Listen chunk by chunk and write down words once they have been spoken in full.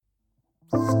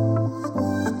Hi,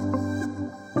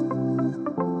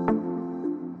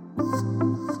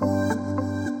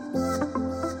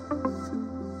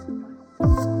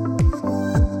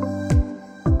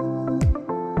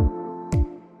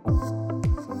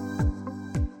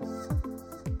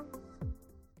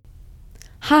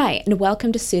 and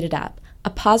welcome to Suited Up, a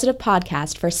positive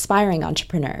podcast for aspiring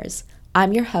entrepreneurs.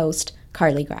 I'm your host,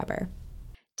 Carly Grabber.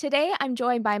 Today, I'm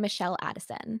joined by Michelle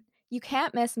Addison. You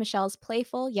can't miss Michelle's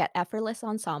playful yet effortless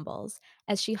ensembles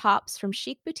as she hops from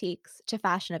chic boutiques to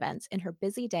fashion events in her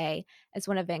busy day as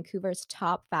one of Vancouver's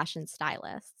top fashion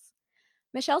stylists.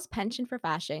 Michelle's penchant for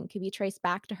fashion can be traced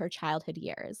back to her childhood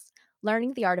years,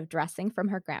 learning the art of dressing from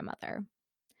her grandmother.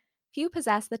 Few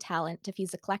possess the talent to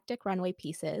fuse eclectic runway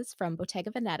pieces from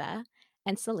Bottega Veneta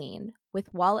and Celine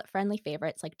with wallet-friendly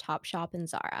favorites like Topshop and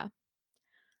Zara.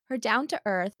 Her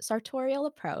down-to-earth, sartorial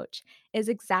approach is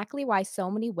exactly why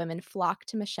so many women flock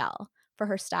to Michelle for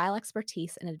her style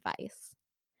expertise and advice.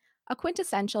 A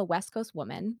quintessential West Coast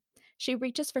woman, she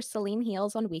reaches for Celine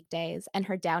heels on weekdays and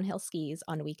her downhill skis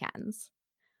on weekends.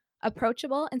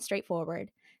 Approachable and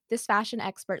straightforward, this fashion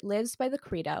expert lives by the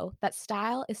credo that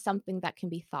style is something that can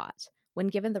be thought when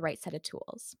given the right set of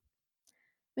tools.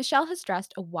 Michelle has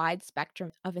dressed a wide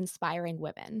spectrum of inspiring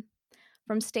women,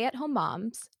 from stay-at-home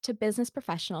moms to business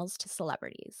professionals to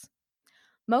celebrities.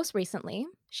 Most recently,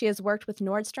 she has worked with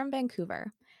Nordstrom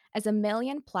Vancouver as a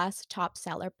million-plus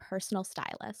top-seller personal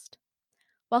stylist.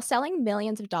 While selling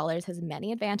millions of dollars has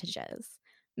many advantages,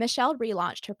 Michelle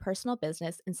relaunched her personal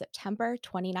business in September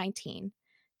 2019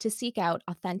 to seek out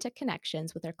authentic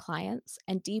connections with her clients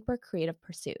and deeper creative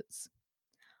pursuits.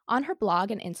 On her blog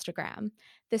and Instagram,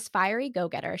 this fiery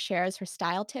go-getter shares her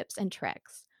style tips and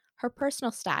tricks, her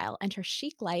personal style, and her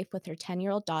chic life with her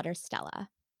 10-year-old daughter, Stella.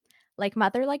 Like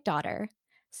mother, like daughter,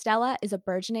 Stella is a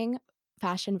burgeoning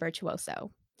fashion virtuoso,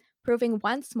 proving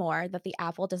once more that the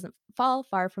apple doesn't fall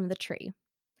far from the tree.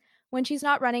 When she's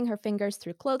not running her fingers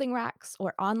through clothing racks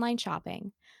or online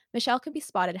shopping, Michelle can be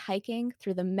spotted hiking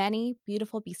through the many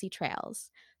beautiful BC trails,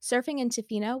 surfing in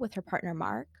Tofino with her partner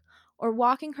Mark, or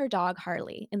walking her dog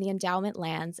Harley in the endowment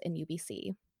lands in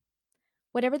UBC.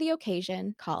 Whatever the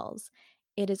occasion calls,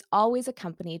 it is always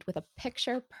accompanied with a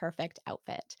picture-perfect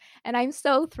outfit. And I'm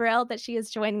so thrilled that she is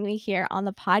joining me here on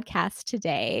the podcast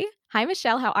today. Hi,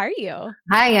 Michelle. How are you?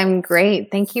 Hi, I'm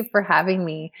great. Thank you for having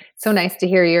me. So nice to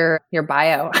hear your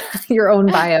bio, your own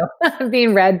bio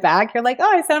being read back. You're like,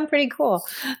 oh, I sound pretty cool.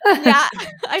 Yeah,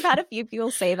 I've had a few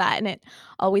people say that, and it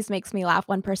always makes me laugh.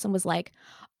 One person was like,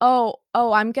 "Oh,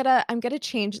 I'm gonna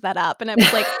change that up," and I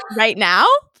was like, "Right now?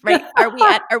 Right? Are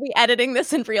we editing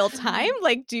this in real time?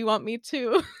 Like, do you want me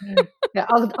to?" Yeah,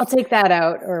 I'll take that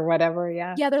out or whatever.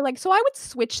 Yeah. Yeah, they're like, "So I would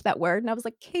switch that word," and I was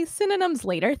like, "Okay, synonyms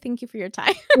later. Thank you for your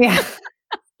time." Yeah.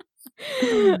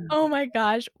 Oh my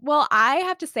gosh. Well, I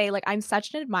have to say, like, I'm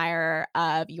such an admirer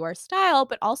of your style,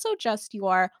 but also just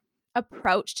your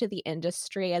approach to the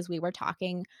industry. As we were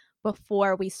talking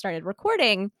before we started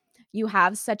recording, you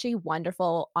have such a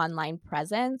wonderful online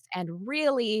presence and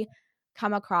really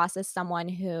come across as someone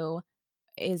who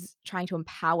is trying to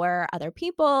empower other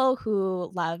people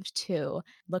who love to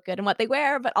look good in what they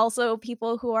wear, but also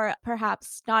people who are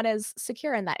perhaps not as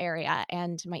secure in that area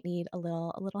and might need a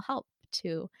little help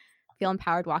to feel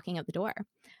empowered walking out the door.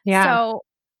 Yeah. So,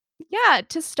 yeah,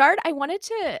 to start, I wanted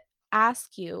to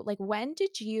ask you, like, when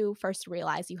did you first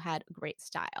realize you had great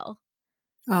style?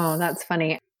 Oh, that's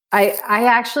funny. I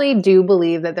actually do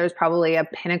believe that there's probably a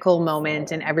pinnacle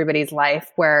moment in everybody's life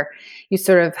where you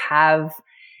sort of have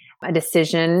a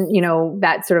decision,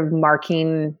 that sort of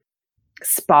marking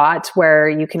spot where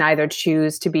you can either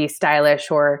choose to be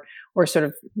stylish or sort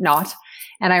of not.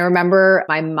 And I remember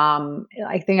my mom,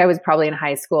 I think I was probably in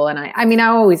high school, and I mean, I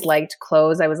always liked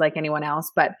clothes. I was like anyone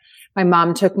else, but my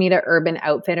mom took me to Urban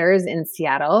Outfitters in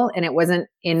Seattle, and it wasn't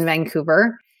in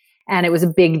Vancouver. And it was a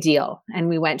big deal. And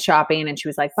we went shopping, and she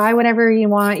was like, buy whatever you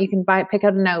want. You can pick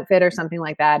out an outfit or something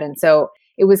like that. And so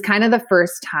it was kind of the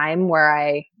first time where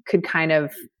I could kind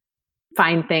of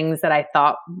find things that I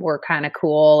thought were kind of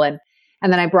cool. And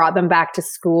then I brought them back to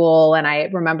school, and I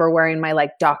remember wearing my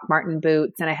like Doc Marten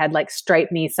boots, and I had like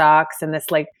striped knee socks and this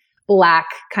like black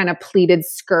kind of pleated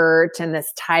skirt and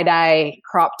this tie-dye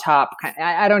crop top.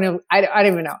 I don't know. I don't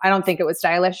even know. I don't think it was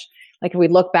stylish. Like if we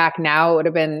look back now, it would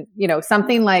have been,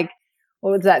 something like, what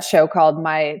was that show called?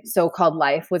 My So-Called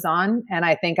Life was on. And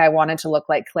I think I wanted to look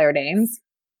like Claire Danes.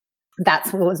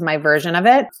 That's what was my version of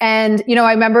it. And,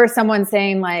 I remember someone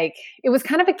saying like, it was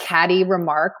kind of a catty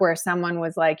remark where someone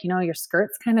was like, your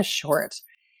skirt's kind of short.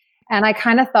 And I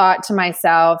kind of thought to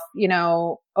myself,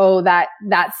 oh,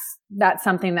 that's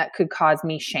something that could cause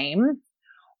me shame.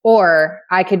 Or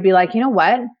I could be like, you know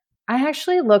what? I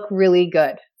actually look really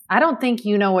good. I don't think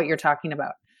you know what you're talking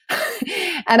about.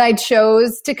 And I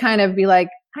chose to kind of be like,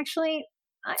 actually,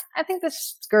 I think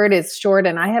this skirt is short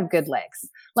and I have good legs.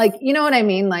 Like, you know what I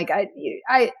mean? Like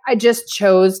I just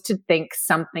chose to think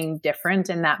something different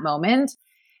in that moment.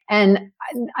 And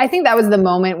I think that was the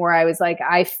moment where I was like,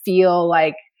 I feel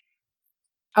like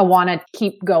I want to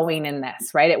keep going in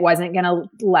this, right? It wasn't going to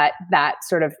let that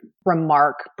sort of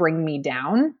remark bring me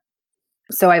down.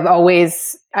 So I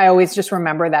always just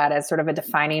remember that as sort of a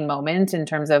defining moment in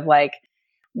terms of like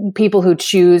people who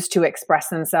choose to express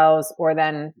themselves or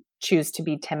then choose to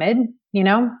be timid, you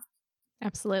know?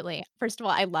 Absolutely. First of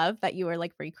all, I love that you were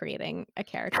like recreating a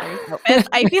character's outfit.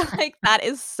 I feel like that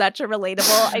is such a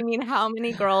relatable. I mean, how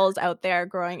many girls out there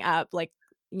growing up, like,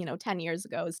 10 years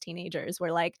ago as teenagers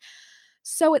were like,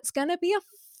 so it's going to be a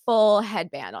full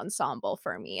headband ensemble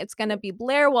for me. It's going to be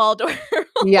Blair Waldorf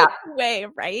Yeah. way,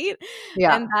 right?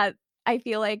 Yeah. And that I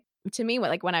feel like to me,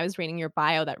 like when I was reading your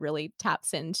bio, that really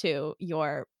taps into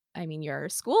your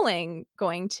schooling,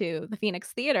 going to the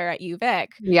Phoenix Theater at UVic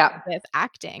Yeah. with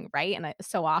acting, right? And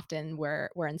so often we're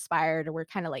inspired, or we're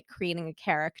kind of like creating a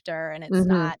character, and it's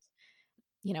not,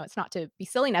 it's not to be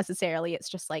silly necessarily. It's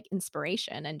just like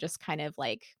inspiration and just kind of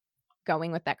like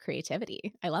going with that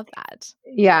creativity. I love that.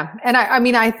 Yeah. And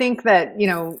I think that,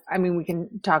 we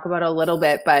can talk about it a little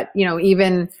bit, but,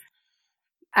 even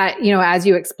as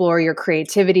you explore your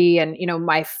creativity and,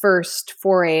 my first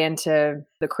foray into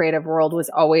the creative world was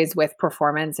always with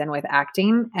performance and with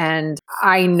acting. And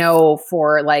I know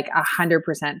for like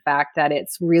 100% fact that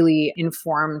it's really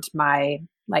informed my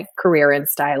like career in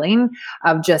styling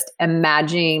of just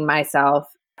imagining myself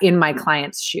in my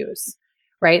client's shoes.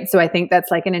 Right. So I think that's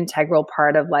like an integral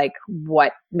part of like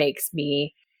what makes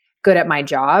me good at my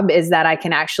job is that I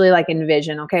can actually like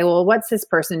envision, okay, well, what's this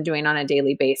person doing on a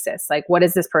daily basis? Like, what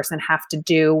does this person have to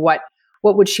do? What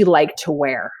would she like to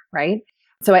wear? Right.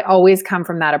 So I always come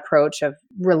from that approach of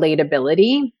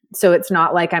relatability. So it's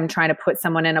not like I'm trying to put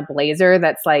someone in a blazer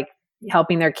that's like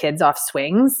helping their kids off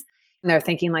swings. And they're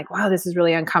thinking like, wow, this is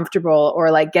really uncomfortable,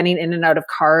 or like getting in and out of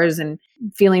cars and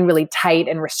feeling really tight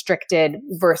and restricted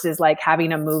versus like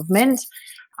having a movement.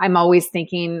 I'm always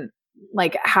thinking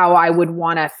like how I would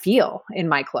want to feel in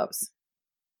my clothes.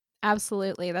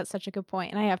 Absolutely. That's such a good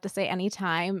point. And I have to say,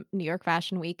 anytime New York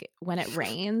Fashion Week, when it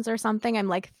rains or something, I'm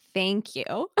like, thank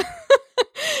you.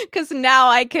 Because now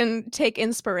I can take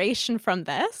inspiration from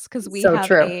this, because we have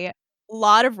a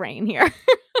lot of rain here.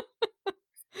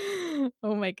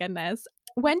 Oh my goodness.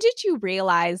 When did you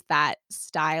realize that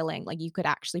styling, like you could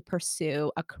actually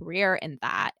pursue a career in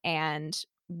that? And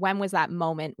when was that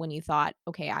moment when you thought,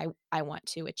 okay, I want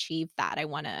to achieve that. I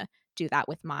want to do that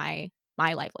with my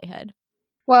livelihood?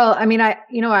 Well,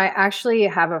 I actually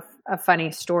have a funny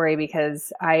story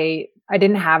because I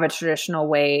didn't have a traditional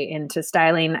way into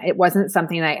styling. It wasn't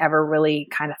something I ever really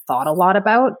kind of thought a lot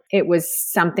about. It was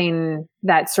something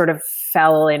that sort of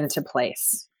fell into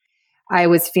place. I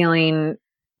was feeling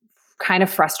kind of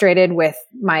frustrated with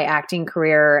my acting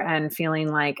career and feeling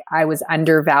like I was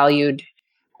undervalued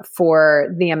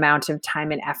for the amount of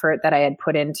time and effort that I had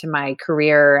put into my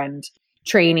career and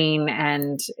training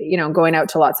and, going out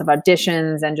to lots of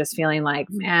auditions and just feeling like,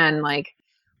 man, like,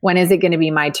 when is it going to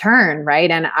be my turn? Right.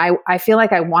 And I feel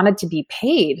like I wanted to be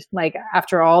paid, like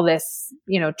after all this,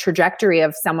 trajectory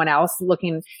of someone else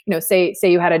looking, say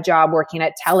you had a job working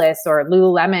at TELUS or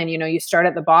Lululemon, you start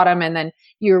at the bottom and then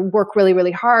you work really,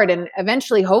 really hard. And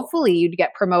eventually, hopefully you'd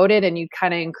get promoted and you'd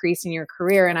kind of increase in your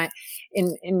career. And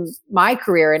in my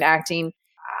career in acting,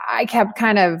 I kept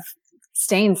kind of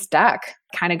staying stuck,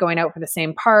 kind of going out for the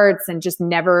same parts and just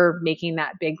never making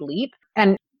that big leap.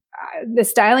 And the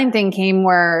styling thing came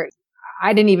where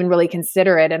I didn't even really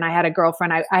consider it. And I had a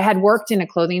girlfriend, I had worked in a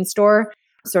clothing store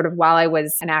sort of while I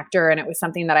was an actor, and it was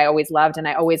something that I always loved. And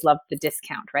I always loved the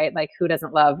discount, right? Like, who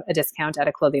doesn't love a discount at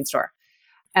a clothing store?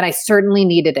 And I certainly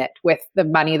needed it with the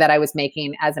money that I was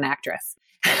making as an actress.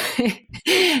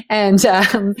 And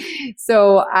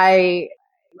so I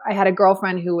had a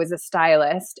girlfriend who was a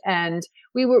stylist, and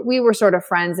we were sort of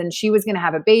friends, and she was going to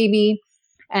have a baby.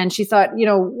 And she thought,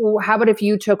 well, how about if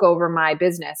you took over my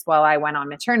business while I went on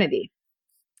maternity?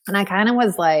 And I kind of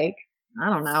was like, I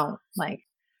don't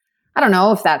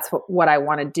know if that's what I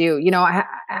want to do.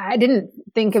 I didn't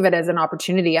think of it as an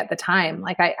opportunity at the time.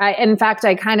 Like in fact,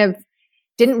 I kind of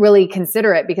didn't really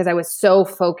consider it because I was so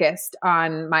focused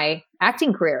on my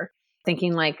acting career,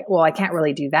 thinking like, well, I can't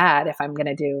really do that if I'm going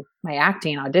to do my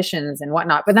acting auditions and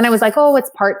whatnot. But then I was like, oh,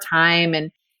 it's part-time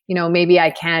and, maybe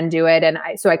I can do it. And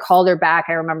so I called her back,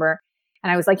 I remember,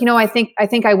 and I was like, I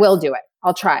think I will do it.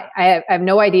 I'll try. I have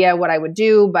no idea what I would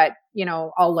do, but,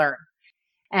 I'll learn.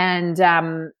 And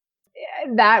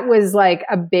that was like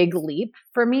a big leap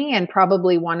for me, and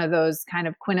probably one of those kind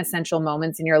of quintessential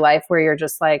moments in your life where you're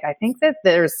just like, I think that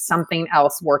there's something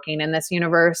else working in this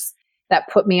universe that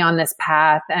put me on this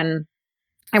path. And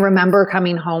I remember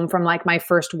coming home from like my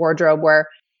first wardrobe where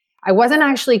I wasn't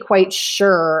actually quite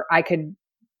sure I could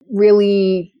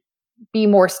really be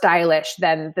more stylish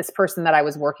than this person that I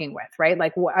was working with, right?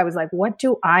 Like I was like, what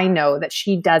do I know that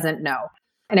she doesn't know?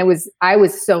 And I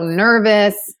was so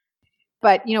nervous.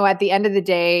 But, at the end of the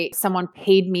day, someone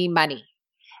paid me money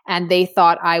and they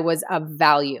thought I was of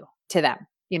value to them.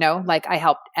 Like I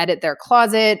helped edit their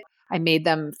closet. I made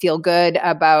them feel good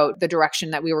about the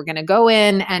direction that we were going to go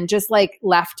in, and just like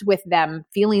left with them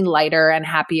feeling lighter and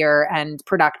happier and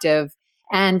productive.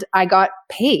 And I got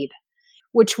paid,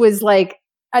 which was like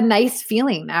a nice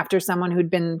feeling after someone who'd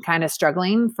been kind of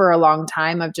struggling for a long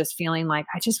time, of just feeling like,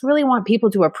 I just really want people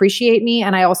to appreciate me.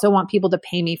 And I also want people to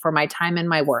pay me for my time and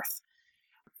my worth.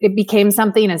 It became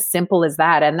something as simple as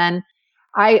that. And then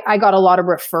I got a lot of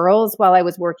referrals while I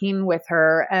was working with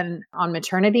her and on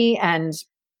maternity. And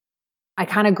I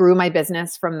kind of grew my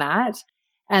business from that.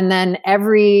 And then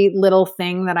every little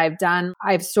thing that I've done,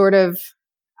 I've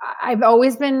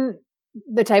always been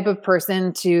the type of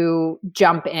person to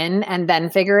jump in and then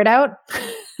figure it out.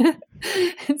 Like,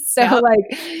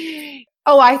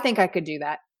 oh, I think I could do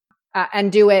that.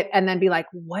 And do it, and then be like,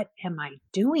 what am I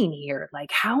doing here? Like,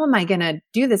 how am I going to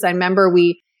do this? I remember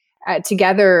we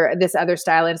together, this other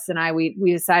stylist and I, we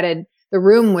decided the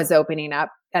room was opening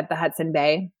up at the Hudson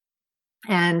Bay.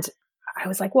 And I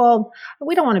was like, well,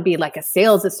 we don't want to be like a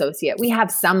sales associate. We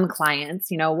have some clients,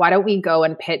 why don't we go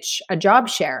and pitch a job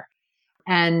share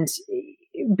and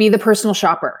be the personal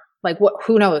shopper? Like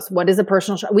who knows? What is a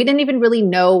personal shopper? We didn't even really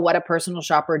know what a personal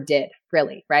shopper did,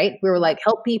 really, right? We were like,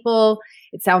 help people.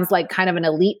 It sounds like kind of an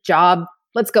elite job.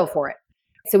 Let's go for it.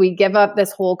 So we give up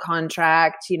this whole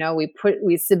contract,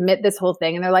 we submit this whole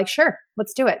thing, and they're like, sure,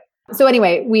 let's do it. So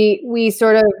anyway, we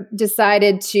sort of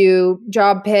decided to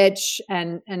job pitch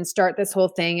and start this whole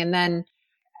thing, and then,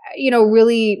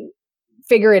 really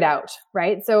figure it out,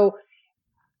 right? So,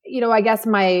 I guess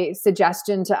my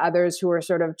suggestion to others who are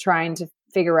sort of trying to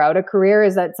figure out a career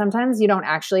is that sometimes you don't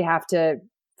actually have to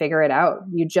figure it out.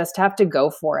 You just have to go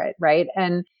for it, right?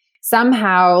 And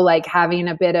somehow, like, having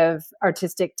a bit of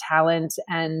artistic talent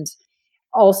and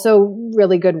also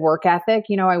really good work ethic.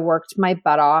 I worked my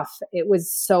butt off. It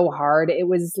was so hard. It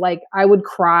was like, I would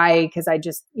cry because I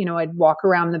just, I'd walk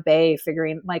around the bay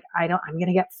figuring like, I'm going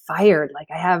to get fired. Like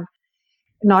I have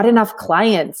not enough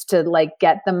clients to like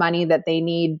get the money that they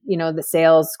need, the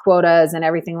sales quotas and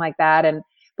everything like that.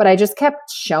 But I just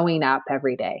kept showing up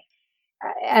every day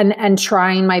and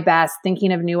trying my best,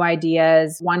 thinking of new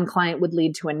ideas. One client would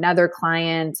lead to another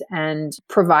client, and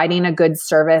providing a good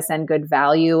service and good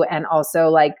value, and also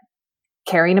like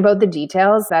caring about the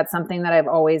details. That's something that I've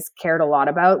always cared a lot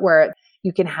about, where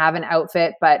you can have an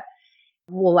outfit, but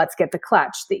well, let's get the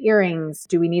clutch, the earrings.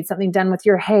 Do we need something done with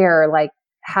your hair? Like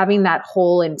having that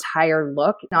whole entire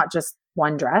look, not just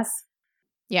one dress.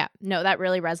 Yeah, no, that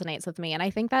really resonates with me. And I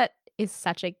think that is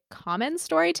such a common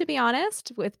story, to be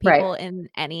honest, with people in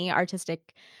any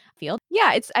artistic field.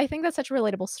 Yeah, I think that's such a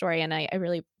relatable story. And I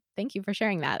really thank you for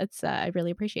sharing that. I really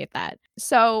appreciate that.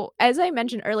 So as I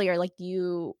mentioned earlier, like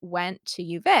you went to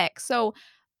UVic. So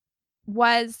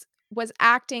was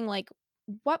acting like,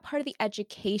 what part of the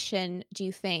education do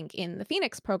you think in the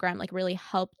Phoenix program like really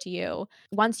helped you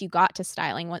once you got to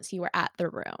styling, once you were at the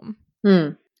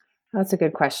room? That's a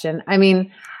good question. I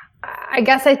mean, I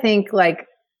guess I think like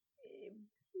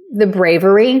the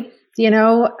bravery,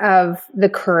 of the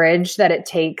courage that it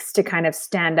takes to kind of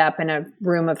stand up in a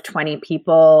room of 20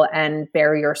 people and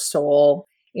bare your soul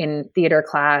in theater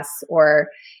class, or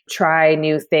try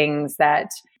new things that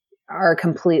are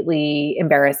completely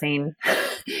embarrassing.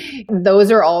 Those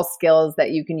are all skills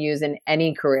that you can use in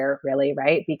any career, really,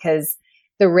 right? Because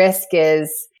the risk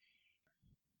is,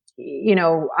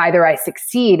 either I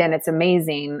succeed and it's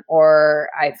amazing, or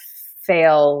I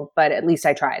fail, but at least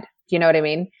I tried. You know what I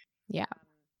mean? Yeah.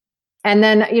 And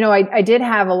then, I did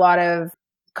have a lot of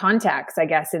contacts, I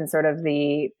guess, in sort of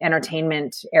the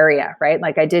entertainment area, right?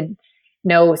 Like I did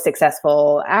know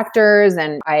successful actors,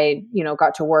 and I,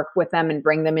 got to work with them and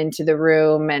bring them into the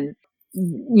room, and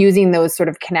using those sort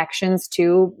of connections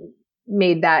too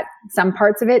made that some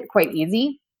parts of it quite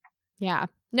easy. Yeah,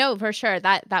 no, for sure.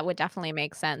 That would definitely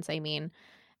make sense. I mean,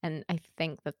 and I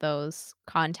think that those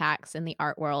contacts in the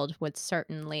art world would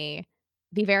certainly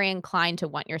be very inclined to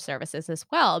want your services as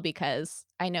well, because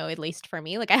I know, at least for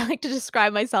me, like I like to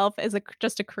describe myself as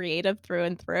just a creative through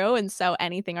and through. And so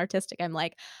anything artistic, I'm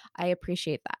like, I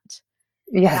appreciate that.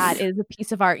 Yes. That is a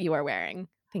piece of art you are wearing.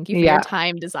 Thank you for your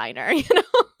time, designer.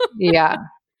 Yeah.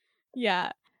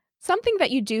 Yeah. Something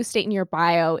that you do state in your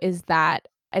bio is that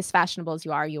as fashionable as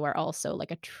you are also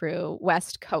like a true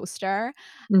West Coaster,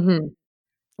 Mm-hmm.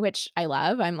 which I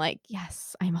love. I'm like,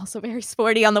 yes, I'm also very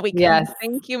sporty on the weekends. Yes.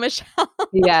 Thank you, Michelle.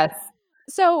 Yes.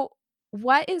 So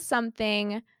what is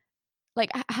something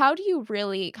like, how do you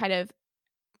really kind of,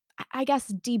 I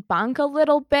guess, debunk a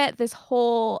little bit this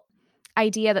whole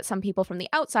idea that some people from the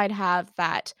outside have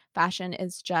that fashion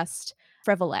is just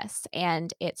frivolous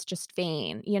and it's just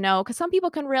vain, because some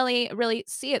people can really, really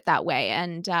see it that way.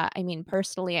 And I mean,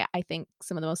 personally, I think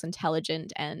some of the most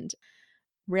intelligent and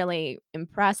really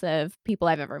impressive people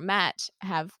I've ever met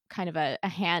have kind of a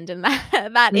hand in that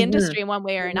Mm-hmm. industry in one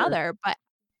way or Mm-hmm. another. But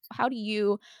how do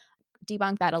you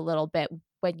debunk that a little bit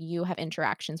when you have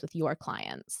interactions with your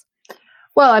clients?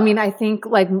 Well, I mean, I think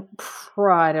like,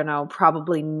 I don't know,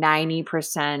 probably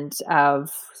 90% of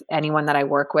anyone that I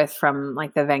work with from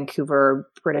like the Vancouver,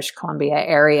 British Columbia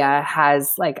area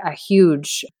has like a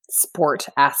huge sport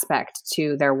aspect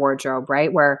to their wardrobe,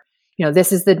 right? Where,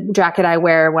 this is the jacket I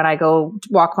wear when I go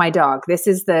walk my dog. This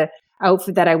is the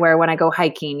outfit that I wear when I go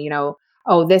hiking,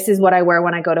 oh, this is what I wear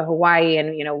when I go to Hawaii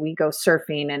and, we go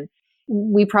surfing. And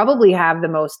we probably have the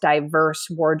most diverse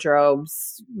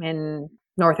wardrobes in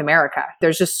North America.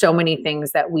 There's just so many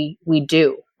things that we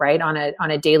do, right, on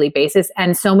a daily basis,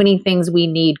 and so many things we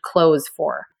need clothes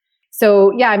for.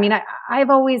 So yeah, I mean, I've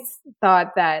always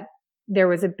thought that there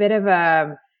was a bit of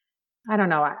a, I don't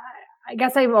know, I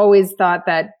guess I've always thought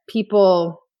that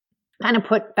people kind of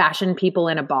put fashion people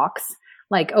in a box.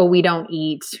 Like, oh, we don't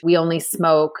eat, we only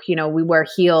smoke, we wear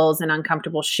heels and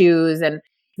uncomfortable shoes, and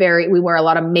we wear a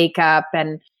lot of makeup,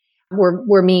 and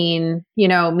we're mean,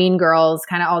 mean girls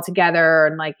kind of all together.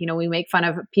 And like, we make fun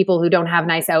of people who don't have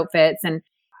nice outfits. And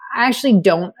I actually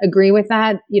don't agree with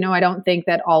that. I don't think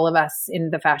that all of us in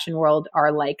the fashion world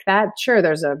are like that. Sure,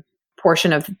 there's a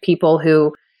portion of people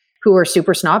who are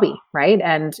super snobby, right?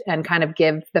 And kind of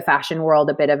give the fashion world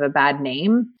a bit of a bad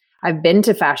name. I've been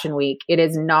to Fashion Week. It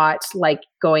is not like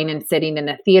going and sitting in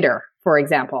a theater, for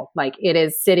example. Like, it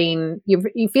is sitting,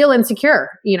 you feel insecure,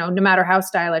 no matter how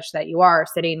stylish that you are,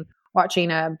 sitting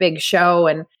watching a big show,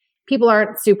 and people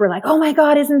aren't super like, oh my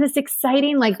God, isn't this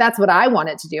exciting? Like, that's what I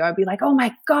wanted to do. I'd be like, oh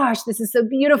my gosh, this is so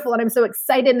beautiful. And I'm so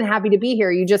excited and happy to be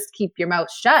here. You just keep your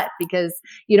mouth shut because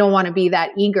you don't want to be that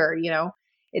eager,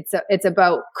 it's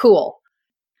about cool.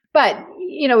 But,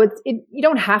 you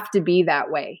don't have to be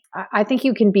that way. I think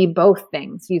you can be both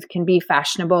things. You can be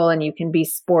fashionable and you can be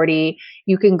sporty.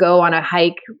 You can go on a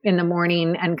hike in the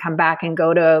morning and come back and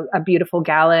go to a beautiful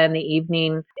gala in the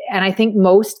evening. And I think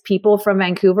most people from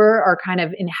Vancouver are kind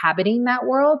of inhabiting that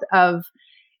world of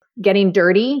getting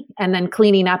dirty and then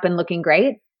cleaning up and looking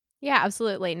great. Yeah,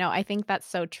 absolutely. No, I think that's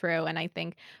so true. And I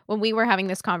think when we were having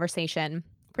this conversation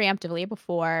preemptively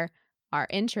before our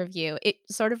interview, it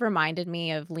sort of reminded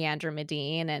me of Leandra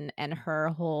Medine and her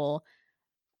whole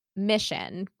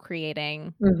mission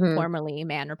creating formerly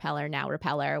Man Repeller, now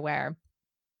Repeller, where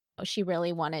she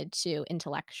really wanted to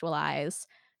intellectualize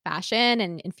fashion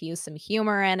and infuse some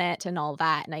humor in it and all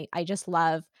that. And I just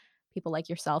love people like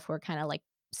yourself who are kind of like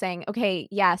saying, okay,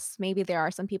 yes, maybe there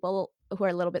are some people who are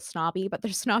a little bit snobby, but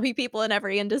there's snobby people in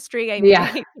every industry. I mean, I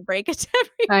hate to break it to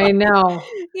everyone.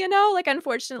 I know. Like,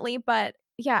 unfortunately, but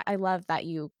yeah, I love that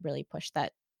you really push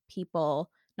that people,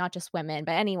 not just women,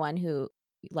 but anyone who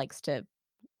likes to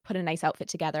put a nice outfit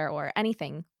together or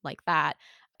anything like that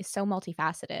is so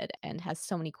multifaceted and has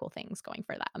so many cool things going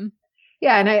for them.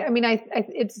 Yeah, and I mean,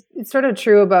 it's sort of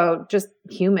true about just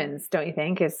humans, don't you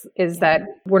think? Is that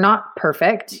we're not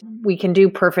perfect. We can do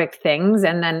perfect things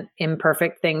and then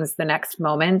imperfect things the next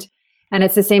moment. And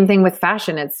it's the same thing with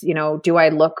fashion. It's, do I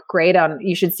look great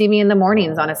you should see me in the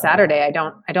mornings on a Saturday. I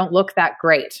don't look that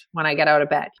great when I get out of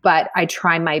bed, but I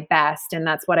try my best. And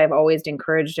that's what I've always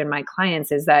encouraged in my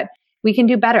clients, is that we can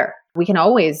do better. We can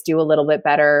always do a little bit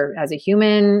better as a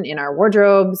human, in our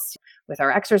wardrobes, with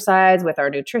our exercise, with our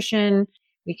nutrition.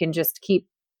 We can just keep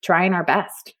trying our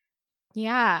best.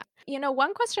 Yeah.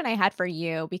 One question I had for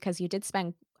you, because you did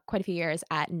spend quite a few years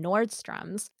at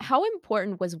Nordstrom's, how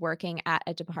important was working at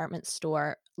a department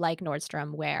store like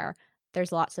Nordstrom, where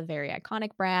there's lots of very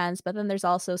iconic brands, but then there's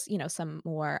also, some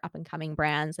more up and coming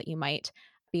brands that you might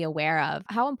be aware of?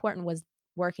 How important was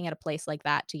working at a place like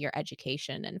that to your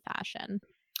education in fashion?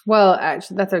 Well,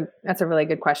 actually, that's a really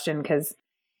good question, because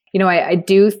I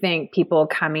do think people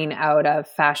coming out of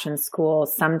fashion school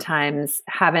sometimes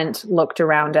haven't looked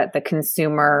around at the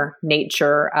consumer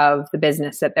nature of the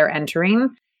business that they're entering.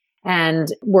 And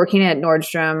working at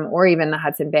Nordstrom or even the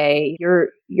Hudson Bay,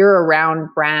 you're around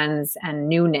brands and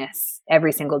newness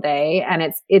every single day. And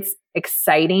it's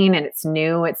exciting and it's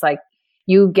new. It's like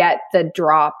you get the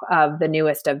drop of the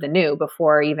newest of the new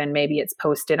before even maybe it's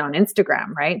posted on Instagram,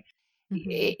 right?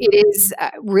 It is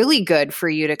really good for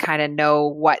you to kind of know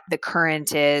what the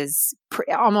current is,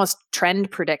 almost trend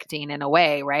predicting in a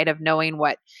way, right? Of knowing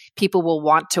what people will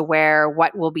want to wear,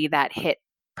 what will be that hit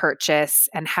purchase,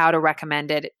 and how to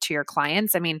recommend it to your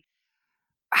clients. I mean,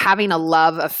 having a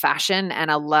love of fashion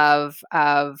and a love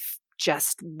of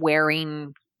just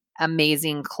wearing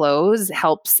amazing clothes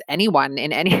helps anyone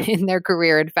in their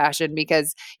career in fashion,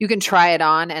 because you can try it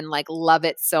on and like love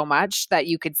it so much that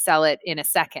you could sell it in a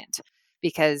second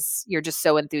because you're just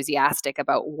so enthusiastic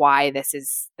about why this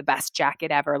is the best jacket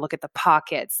ever. Look at the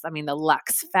pockets. I mean, the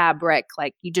luxe fabric,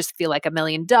 like you just feel like $1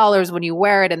 million when you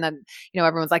wear it. And then,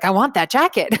 everyone's like, I want that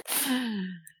jacket.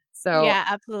 So yeah,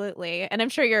 absolutely. And I'm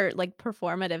sure your like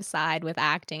performative side with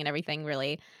acting and everything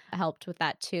really helped with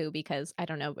that too, because I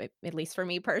don't know, at least for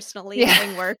me personally,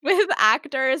 having worked with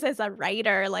actors as a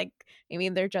writer, like, I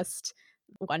mean, they're just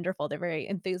wonderful. They're very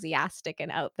enthusiastic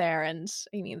and out there, and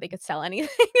I mean, they could sell anything.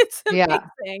 It's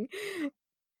amazing.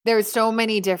 There's so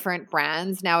many different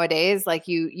brands nowadays. Like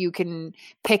you can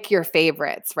pick your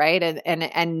favorites, right?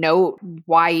 And know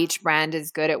why each brand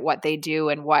is good at what they do,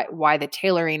 and why the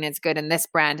tailoring is good in this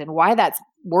brand, and why that's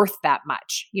worth that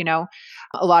much.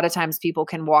 A lot of times people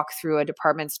can walk through a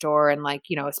department store and like,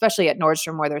 especially at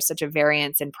Nordstrom where there's such a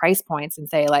variance in price points, and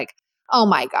say like, oh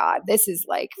my God, this is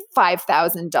like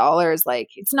 $5,000. Like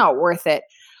it's not worth it.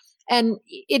 And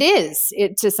it is,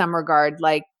 to some regard,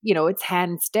 like, it's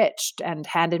hand stitched and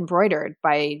hand embroidered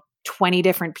by 20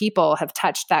 different people have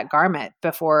touched that garment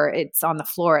before it's on the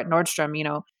floor at Nordstrom.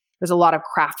 There's a lot of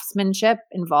craftsmanship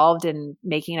involved in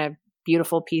making a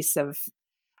beautiful piece of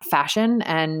fashion.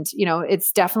 And,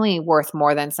 it's definitely worth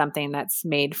more than something that's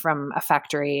made from a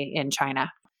factory in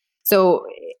China. So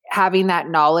having that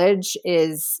knowledge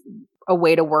is a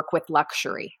way to work with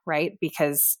luxury, right?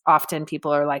 Because often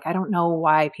people are like, I don't know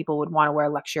why people would want to wear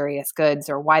luxurious goods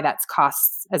or why that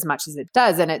costs as much as it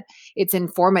does. And it's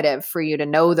informative for you to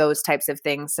know those types of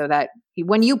things so that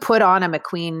when you put on a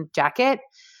McQueen jacket,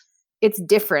 it's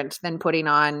different than putting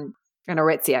on an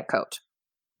Aritzia coat.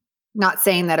 Not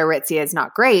saying that Aritzia is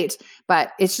not great,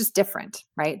 but it's just different,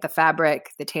 right? The fabric,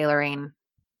 the tailoring,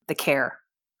 the care.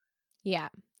 Yeah.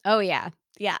 Oh, yeah.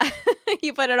 Yeah.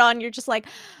 You put it on, you're just like,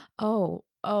 oh,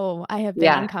 I have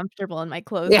been uncomfortable in my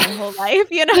clothes my whole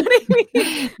life. You know what I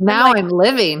mean? Now like, I'm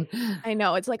living. I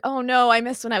know. It's like, oh no, I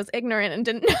missed when I was ignorant and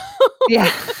didn't know.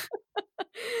 Yeah.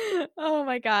 Oh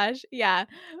my gosh. Yeah.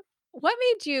 What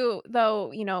made you,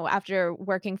 though, after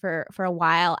working for a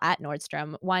while at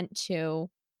Nordstrom, want to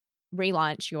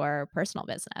relaunch your personal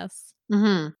business?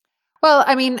 Mm-hmm. Well,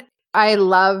 I mean, I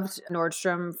loved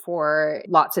Nordstrom for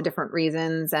lots of different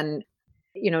reasons. And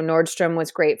Nordstrom was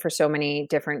great for so many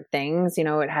different things.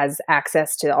 It has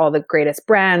access to all the greatest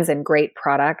brands and great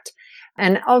product.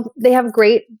 And they have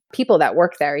great people that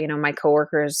work there. My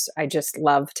coworkers, I just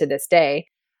love to this day.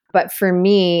 But for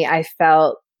me, I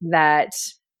felt that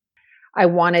I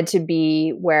wanted to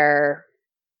be where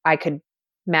I could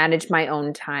manage my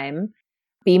own time,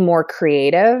 be more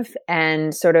creative,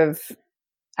 and sort of,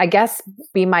 I guess,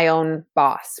 be my own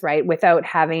boss, right? Without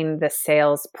having the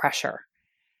sales pressure.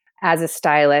 As a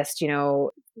stylist,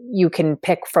 you can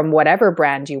pick from whatever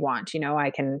brand you want. I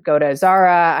can go to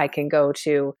Zara, I can go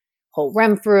to Holt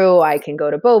Renfrew, I can go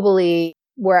to Boboli,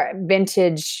 where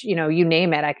vintage, you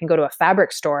name it. I can go to a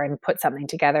fabric store and put something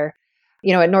together.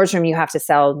 At Nordstrom, you have to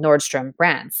sell Nordstrom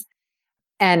brands.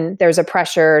 And there's a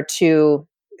pressure to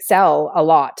sell a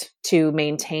lot to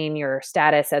maintain your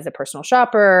status as a personal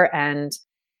shopper. And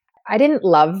I didn't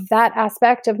love that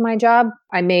aspect of my job.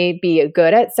 I may be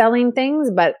good at selling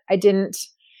things, but I didn't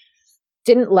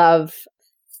love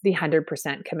the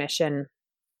 100% commission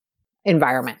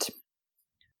environment.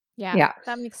 Yeah.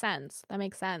 That makes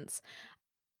sense.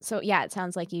 So yeah, it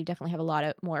sounds like you definitely have a lot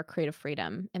of more creative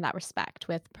freedom in that respect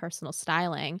with personal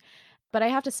styling. But I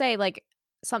have to say, like,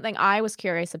 something I was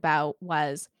curious about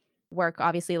was work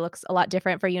obviously looks a lot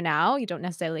different for you now. You don't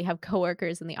necessarily have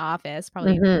coworkers in the office,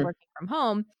 probably working from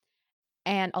home.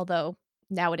 And although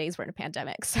nowadays we're in a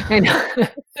pandemic, so I know.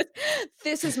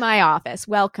 This is my office.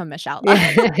 Welcome, Michelle.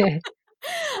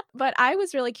 But I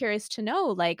was really curious to know,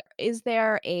 like, is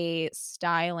there a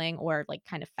styling or like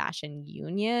kind of fashion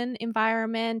union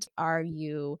environment? Are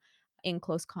you in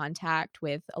close contact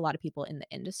with a lot of people in the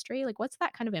industry? Like, what's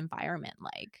that kind of environment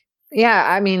like? Yeah,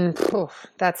 I mean,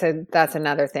 that's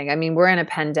another thing. I mean, we're in a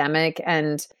pandemic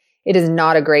and it is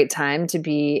not a great time to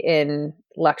be in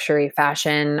luxury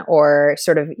fashion or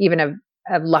sort of even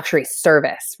a luxury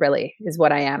service, really, is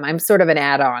what I am. I'm sort of an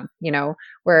add-on,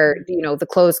 where, the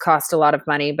clothes cost a lot of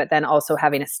money, but then also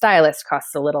having a stylist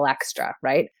costs a little extra,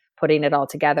 right? Putting it all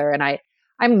together. And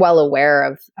I'm well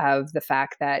aware of the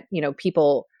fact that,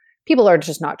 people are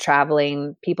just not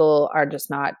traveling. People are just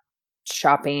not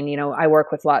shopping. I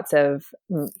work with lots of,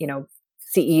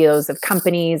 CEOs of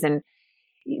companies, and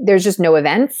there's just no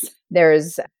events.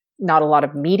 There's not a lot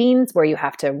of meetings where you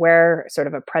have to wear sort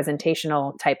of a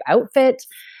presentational type outfit.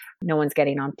 No one's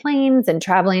getting on planes and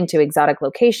traveling to exotic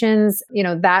locations.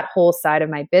 That whole side of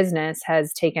my business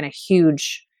has taken a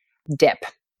huge dip.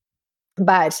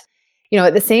 But,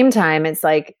 at the same time, it's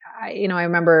like, I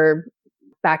remember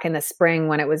back in the spring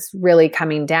when it was really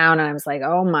coming down and I was like,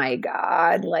 oh my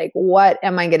God, like, what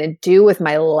am I going to do with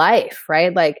my life?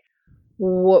 Right? Like,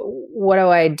 what do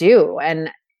I do?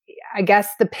 And I guess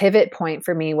the pivot point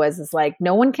for me was like,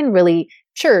 no one can really,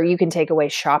 sure, you can take away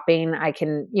shopping. I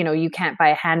can, you can't buy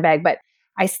a handbag, but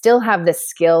I still have the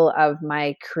skill of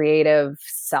my creative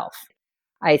self.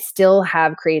 I still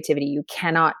have creativity. You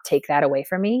cannot take that away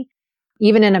from me.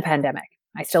 Even in a pandemic,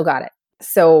 I still got it.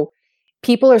 So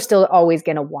people are still always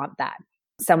going to want that.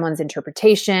 Someone's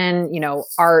interpretation,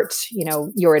 art,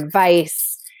 your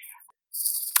advice.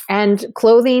 And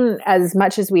clothing, as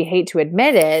much as we hate to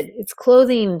admit it, it's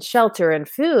clothing, shelter, and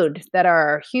food that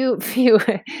are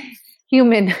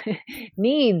human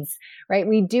needs, right?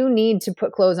 We do need to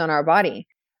put clothes on our body.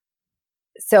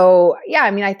 So yeah,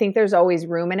 I think there's always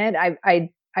room in it.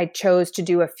 I chose to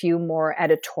do a few more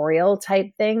editorial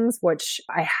type things, which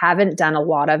I haven't done a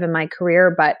lot of in my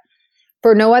career, but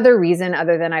for no other reason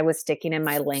other than I was sticking in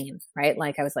my lane, right?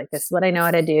 Like I was like, this is what I know how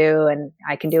to do and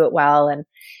I can do it well. And,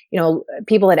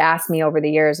 people had asked me over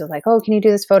the years of like, oh, can you do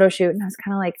this photo shoot? And I was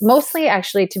kind of like, mostly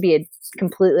actually, to be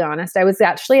completely honest, I was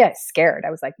actually scared.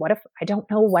 I was like, what if I don't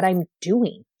know what I'm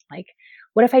doing? Like,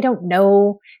 what if I don't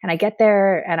know? And I get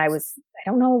there and I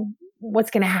don't know what's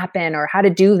going to happen or how to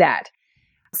do that.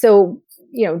 So,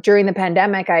 during the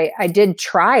pandemic, I did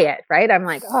try it, right? I'm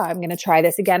like, oh, I'm going to try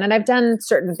this again. And I've done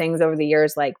certain things over the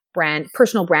years, like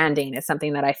personal branding is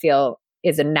something that I feel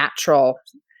is a natural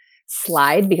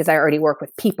slide because I already work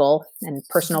with people and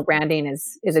personal branding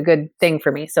is a good thing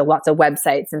for me. So lots of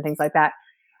websites and things like that.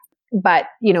 But,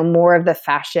 more of the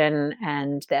fashion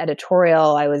and the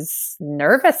editorial, I was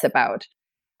nervous about.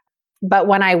 But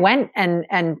when I went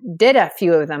and did a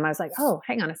few of them, I was like, oh,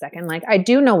 hang on a second. Like, I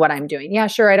do know what I'm doing. Yeah,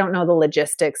 sure. I don't know the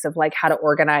logistics of like how to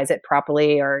organize it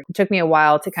properly, or it took me a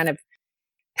while to kind of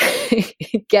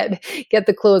get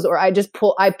the clothes, or I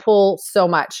pull so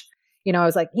much, I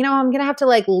was like, I'm going to have to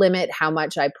like limit how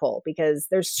much I pull because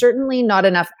there's certainly not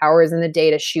enough hours in the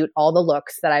day to shoot all the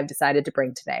looks that I've decided to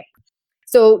bring today.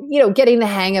 So, getting the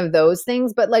hang of those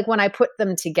things. But like when I put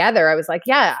them together, I was like,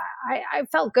 yeah, I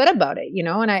felt good about it,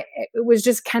 and it was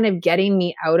just kind of getting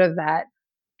me out of that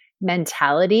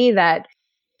mentality that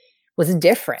was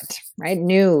different, right?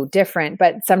 New, different.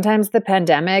 But sometimes the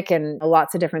pandemic and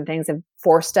lots of different things have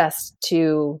forced us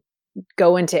to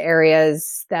go into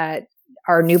areas that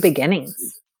are new beginnings.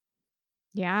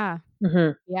 Yeah.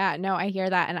 Mm-hmm. Yeah. No, I hear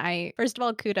that. And first of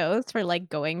all, kudos for like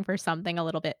going for something a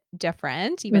little bit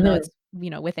different, even though it's,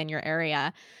 within your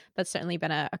area. That's certainly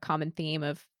been a common theme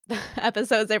of the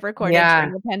episodes I've recorded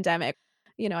during the pandemic.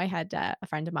 I had a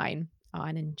friend of mine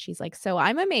on and she's like, so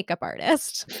I'm a makeup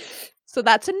artist. So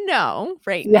that's a no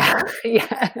right now.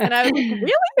 Yeah. And I was like,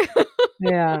 really?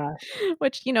 Yeah.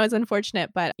 Which, is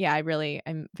unfortunate. But yeah,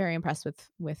 I'm very impressed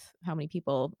with how many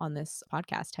people on this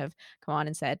podcast have come on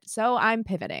and said, so I'm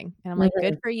pivoting. And I'm like,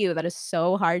 good for you. That is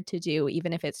so hard to do,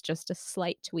 even if it's just a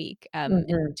slight tweak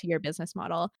to your business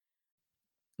model.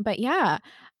 But yeah,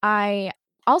 I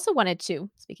also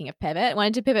speaking of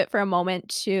wanted to pivot for a moment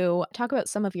to talk about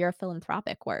some of your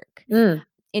philanthropic work.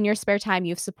 In your spare time,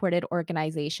 you've supported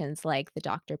organizations like the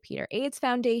Dr. Peter AIDS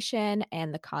Foundation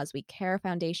and the Cause We Care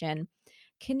Foundation.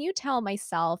 Can you tell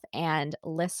myself and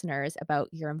listeners about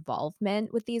your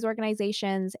involvement with these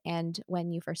organizations and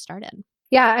when you first started?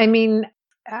 Yeah,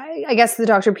 I guess the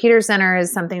Dr. Peter Center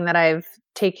is something that I've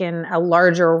taken a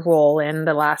larger role in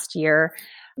the last year,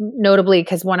 notably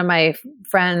because one of my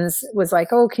friends was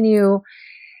like, oh, can you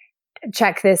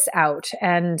check this out?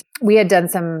 And we had done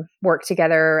some work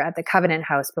together at the Covenant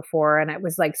House before, and it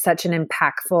was like such an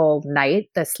impactful night,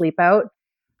 the sleep out.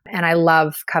 And I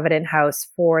love Covenant House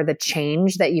for the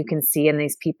change that you can see in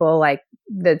these people. Like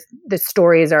the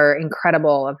stories are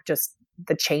incredible of just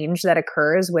the change that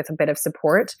occurs with a bit of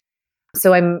support.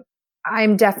 So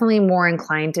I'm definitely more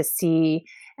inclined to see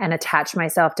and attach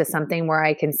myself to something where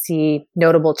I can see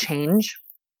notable change.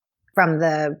 from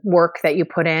the work that you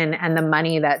put in and the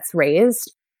money that's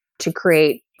raised to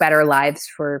create better lives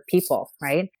for people,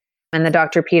 right? And the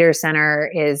Dr. Peters Center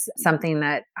is something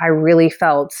that I really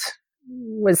felt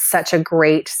was such a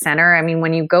great center. I mean,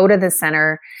 when you go to the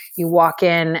center, you walk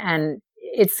in and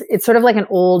it's sort of like an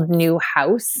old new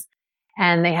house,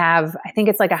 and they have, I think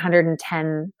it's like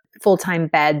 110 full-time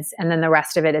beds, and then the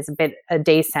rest of it is a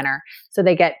day center. So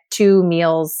they get 2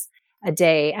 meals a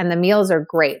day, and the meals are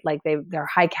great. Like they're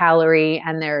high calorie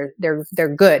and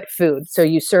they're good food. So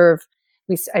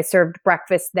I served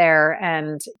breakfast there,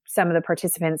 and some of the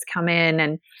participants come in,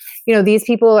 and, these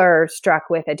people are struck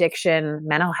with addiction,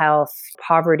 mental health,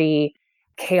 poverty,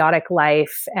 chaotic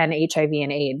life, and HIV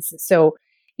and AIDS. So,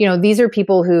 these are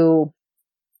people who,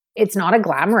 it's not a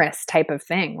glamorous type of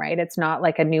thing, right? It's not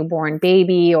like a newborn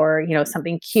baby or,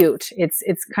 something cute.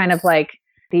 It's kind of like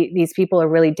these people are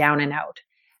really down and out.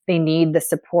 They need the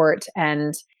support.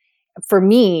 And for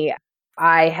me,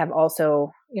 I have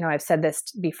also, I've said this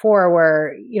before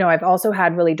where, I've also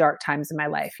had really dark times in my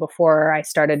life before I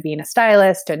started being a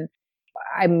stylist, and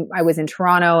I was in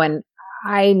Toronto and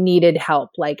I needed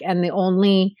help. And the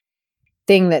only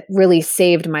thing that really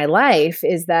saved my life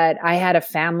is that I had a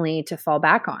family to fall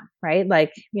back on, right?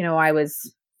 I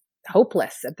was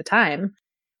hopeless at the time,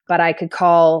 but I could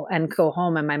call and go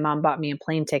home, and my mom bought me a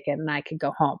plane ticket and I could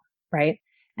go home, right?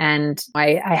 And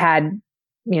I had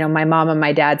my mom and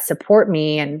my dad support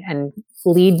me and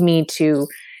lead me to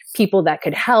people that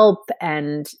could help,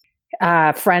 and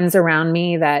friends around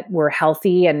me that were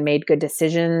healthy and made good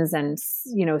decisions and,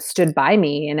 stood by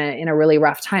me in a really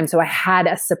rough time. So I had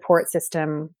a support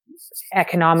system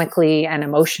economically and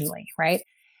emotionally, right?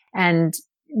 And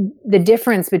the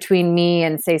difference between me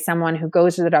and, say, someone who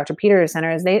goes to the Dr. Peters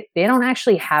Center is they don't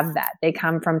actually have that. They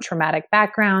come from traumatic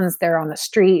backgrounds. They're on the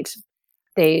street.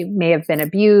 They may have been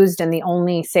abused, and the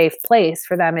only safe place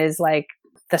for them is like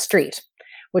the street,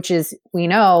 which we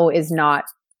know is not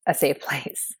a safe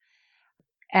place.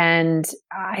 And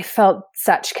I felt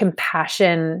such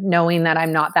compassion knowing that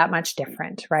I'm not that much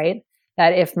different, right?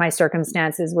 That if my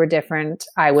circumstances were different,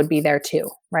 I would be there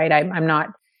too, right? I'm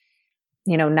not,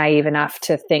 naive enough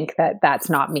to think that that's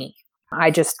not me. I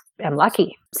just am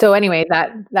lucky. So anyway,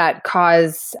 that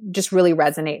cause just really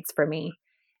resonates for me,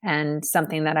 and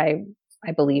something that I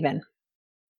believe in.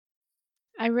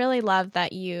 I really love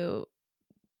that you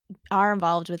are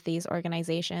involved with these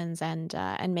organizations and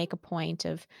make a point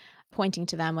of pointing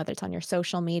to them, whether it's on your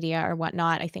social media or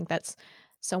whatnot. I think that's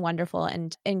so wonderful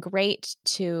and great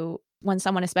to, when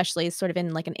someone especially is sort of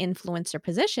in like an influencer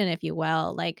position, if you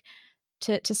will, like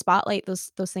to spotlight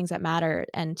those things that matter,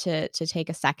 and to take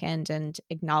a second and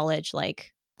acknowledge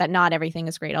like that not everything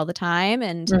is great all the time.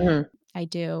 And I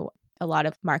do a lot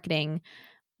of marketing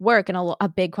work, and a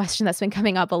big question that's been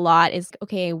coming up a lot is,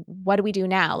 okay, what do we do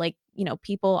now? Like,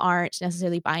 people aren't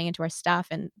necessarily buying into our stuff.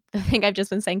 And the thing I've just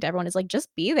been saying to everyone is like,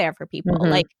 just be there for people.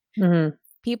 Like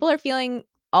people are feeling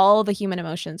all the human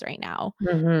emotions right now.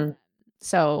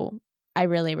 So I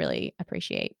really, really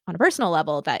appreciate on a personal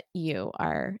level that you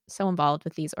are so involved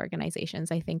with these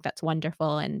organizations. I think that's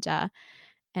wonderful, and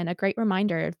a great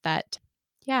reminder that,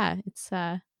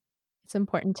 it's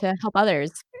important to help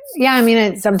others. Yeah, I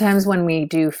mean, sometimes when we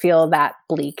do feel that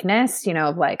bleakness,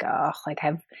 of like,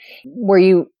 where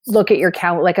you look at your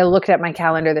calendar, like I looked at my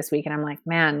calendar this week and I'm like,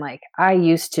 man, like I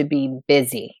used to be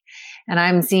busy, and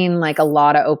I'm seeing like a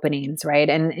lot of openings, right?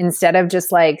 And instead of just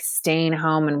like staying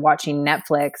home and watching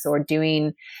Netflix or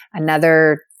doing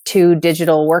another 2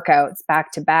 digital workouts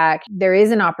back to back, there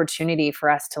is an opportunity for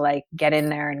us to like get in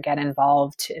there and get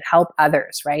involved to help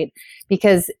others, right?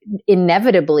 Because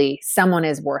inevitably someone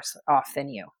is worse off than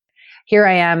you. Here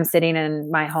I am sitting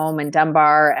in my home in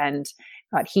Dunbar and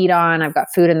got heat on. I've got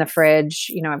food in the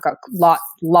fridge. I've got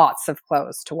lots of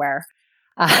clothes to wear.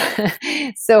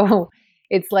 So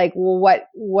it's like, well,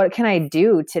 what can I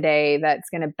do today that's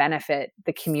going to benefit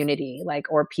the community, like,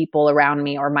 or people around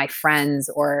me or my friends,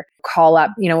 or call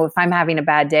up, if I'm having a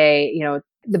bad day,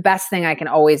 the best thing I can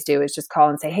always do is just call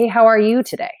and say, hey, how are you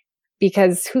today?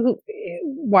 Because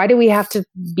why do we have to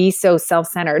be so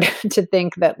self-centered to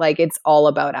think that like it's all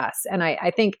about us? And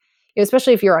I think,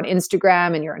 especially if you're on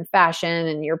Instagram and you're in fashion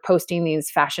and you're posting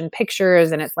these fashion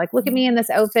pictures and it's like, look at me in this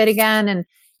outfit again. And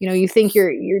you think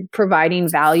you're providing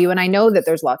value. And I know that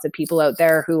there's lots of people out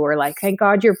there who are like, thank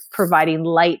God you're providing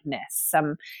lightness.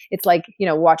 It's like,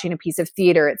 watching a piece of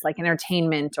theater, it's like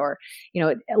entertainment, or,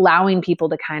 allowing people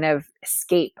to kind of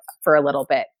escape for a little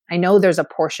bit. I know there's a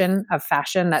portion of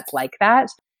fashion that's like that,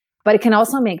 but it can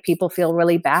also make people feel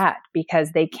really bad because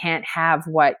they can't have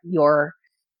what you're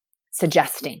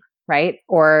suggesting, right?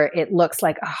 Or it looks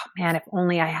like, oh man, if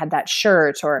only I had that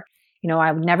shirt, or,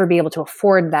 I would never be able to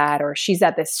afford that, or she's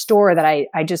at this store that I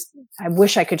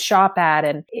wish I could shop at.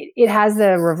 And it has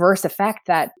the reverse effect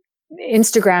that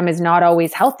Instagram is not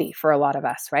always healthy for a lot of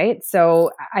us, right?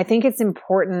 So I think it's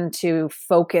important to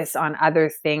focus on other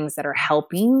things that are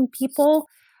helping people,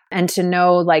 and to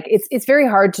know, like, it's very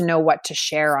hard to know what to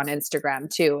share on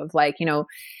Instagram too, of like,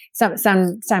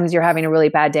 sometimes you're having a really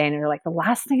bad day and you're like, the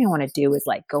last thing I want to do is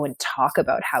like go and talk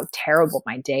about how terrible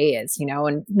my day is,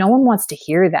 and no one wants to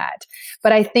hear that.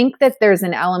 But I think that there's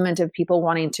an element of people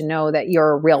wanting to know that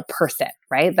you're a real person,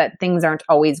 right? That things aren't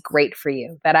always great for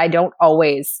you, that I don't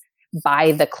always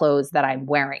buy the clothes that I'm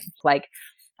wearing. Like,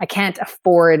 I can't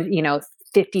afford,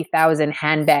 50,000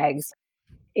 handbags.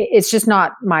 It's just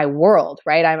not my world,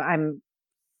 right? I'm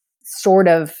sort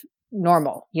of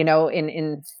normal,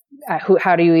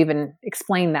 how do you even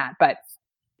explain that? But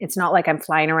it's not like I'm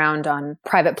flying around on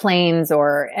private planes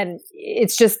and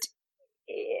it's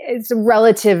a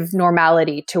relative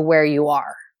normality to where you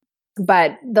are.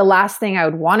 But the last thing I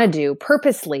would want to do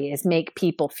purposely is make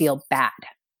people feel bad.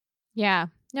 Yeah.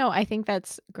 No, I think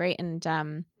that's great.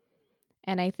 And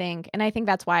I think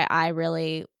that's why I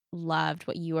really loved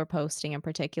what you were posting in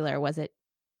particular. Was it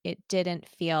didn't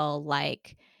feel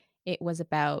like it was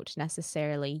about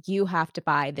necessarily you have to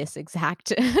buy this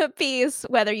exact piece,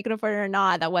 whether you can afford it or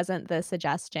not. That wasn't the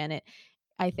suggestion.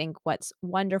 I think what's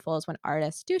wonderful is when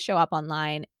artists do show up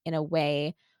online in a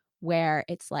way where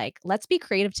it's like, let's be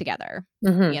creative together,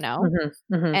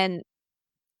 and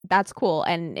that's cool.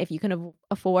 And if you can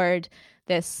afford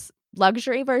this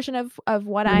luxury version of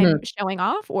what I'm showing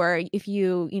off, or if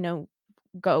you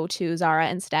go to Zara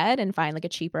instead and find like a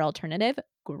cheaper alternative,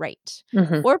 great.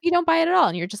 Or if you don't buy it at all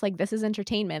and you're just like, this is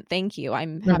entertainment, thank you,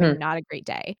 I'm having not a great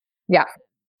day.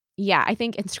 Yeah, I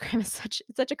think Instagram is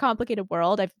such a complicated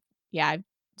world. I've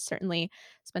certainly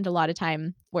spent a lot of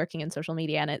time working in social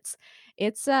media, and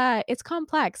it's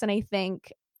complex. And I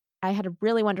think I had a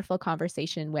really wonderful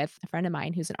conversation with a friend of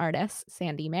mine who's an artist,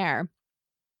 Sandy Mayer.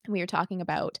 And we were talking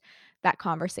about that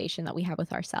conversation that we have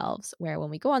with ourselves, where when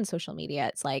we go on social media,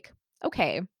 it's like,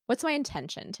 okay, what's my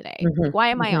intention today? Like, why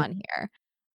am I on here?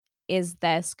 Is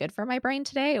this good for my brain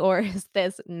today, or is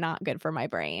this not good for my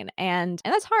brain? And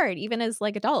that's hard, even as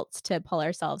like adults, to pull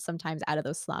ourselves sometimes out of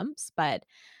those slumps. But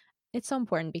it's so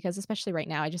important because, especially right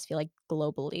now, I just feel like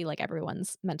globally, like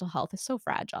everyone's mental health is so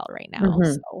fragile right now.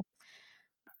 So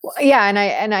well, yeah.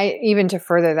 And I even to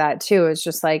further that too, it's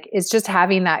just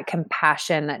having that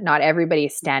compassion that not everybody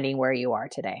is standing where you are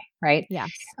today. Right. Yes.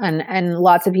 And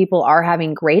lots of people are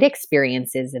having great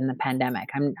experiences in the pandemic.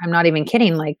 I'm not even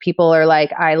kidding. Like, people are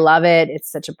like, I love it.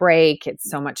 It's such a break. It's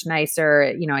so much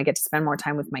nicer. I get to spend more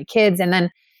time with my kids. And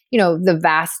then, the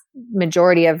vast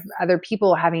majority of other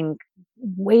people having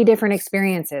way different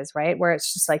experiences, right? Where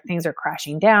it's just like things are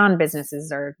crashing down,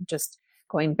 businesses are just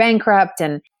going bankrupt,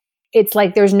 and it's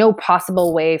like there's no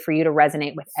possible way for you to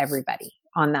resonate with everybody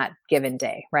on that given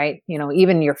day, right?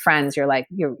 Even your friends, you're like,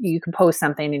 you can post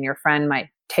something and your friend might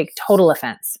take total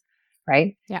offense,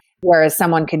 right? Yeah. Whereas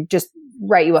someone could just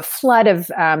write you a flood of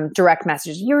direct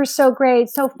messages. You're so great,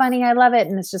 so funny, I love it.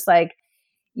 And it's just like,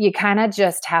 you kind of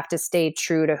just have to stay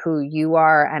true to who you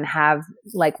are, and have,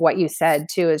 like what you said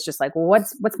too, is just like, well,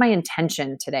 what's my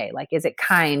intention today? Like, is it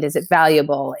kind? Is it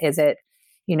valuable? Is it,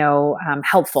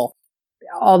 helpful?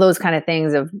 All those kind of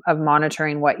things of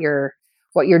monitoring what you're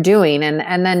doing,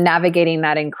 and then navigating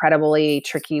that incredibly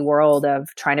tricky world of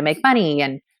trying to make money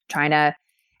and trying to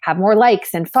have more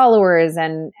likes and followers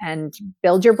and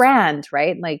build your brand,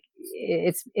 right? Like,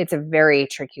 it's a very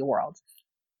tricky world.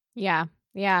 Yeah,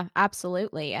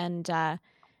 absolutely. And and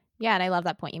I love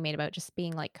that point you made about just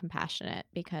being like compassionate,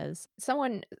 because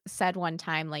someone said one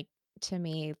time, like, to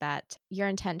me, that your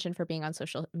intention for being on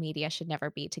social media should never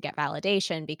be to get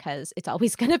validation, because it's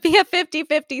always going to be a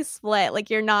 50-50 split. Like,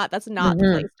 that's not the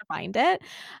place to find it.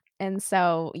 And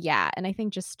so, yeah. And I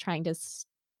think just trying to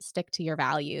stick to your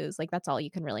values, like, that's all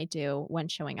you can really do when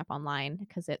showing up online,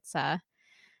 because it's a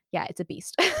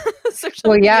beast.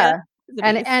 Social media.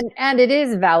 And it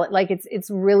is valid. Like,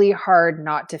 it's really hard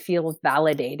not to feel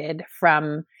validated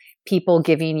from people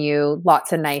giving you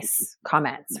lots of nice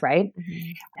comments, right?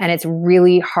 And it's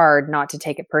really hard not to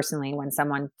take it personally when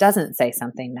someone doesn't say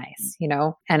something nice,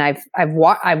 And I've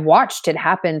watched it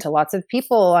happen to lots of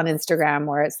people on Instagram,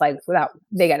 where it's like,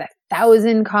 they got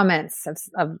 1,000 comments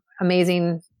of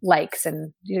amazing likes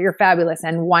and you're fabulous,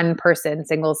 and one person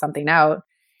singles something out,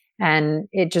 and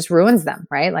it just ruins them,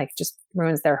 right? Like, just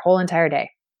ruins their whole entire day.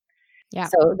 Yeah.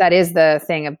 So that is the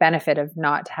thing, a benefit of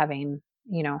not having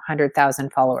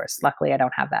 100,000 followers. Luckily, I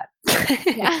don't have that.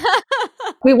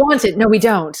 We want it. No, we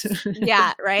don't.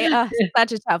 Yeah, right?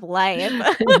 Such a tough life.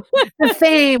 The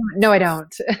fame. No, I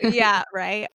don't. Yeah,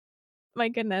 right. My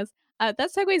goodness. That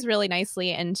segues really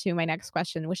nicely into my next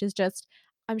question, which is just,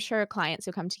 I'm sure clients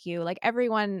who come to you, like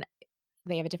everyone,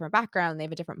 they have a different background, they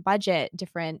have a different budget,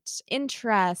 different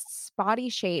interests, body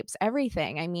shapes,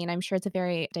 everything. I mean, I'm sure it's a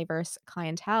very diverse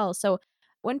clientele. So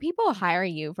when people hire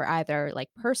you for either like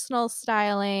personal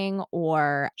styling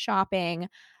or shopping,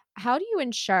 how do you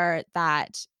ensure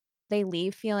that they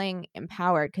leave feeling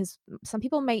empowered? Because some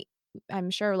people might, I'm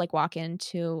sure, like walk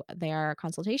into their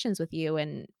consultations with you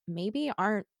and maybe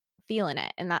aren't feeling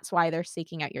it. And that's why they're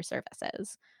seeking out your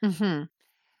services. Hmm.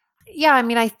 Yeah, I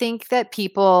mean, I think that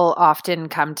people often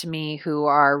come to me who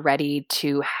are ready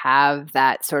to have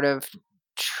that sort of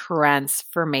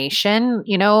transformation,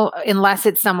 unless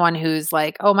it's someone who's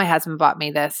like, oh, my husband bought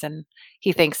me this and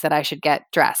he thinks that I should get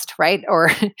dressed, right? Or,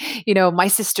 my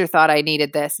sister thought I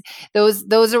needed this. Those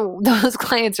those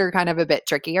clients are kind of a bit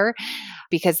trickier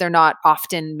because they're not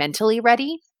often mentally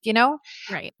ready,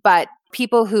 Right. but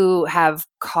people who have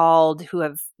called, who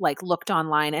have like looked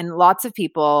online, and lots of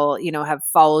people, have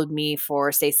followed me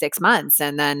for say 6 months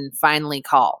and then finally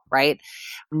call, right?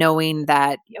 Knowing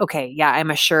that, okay, yeah,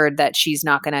 I'm assured that she's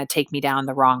not going to take me down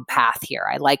the wrong path here.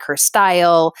 I like her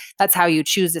style. That's how you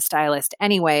choose a stylist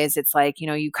anyways. It's like,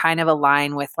 you kind of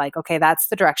align with like, okay, that's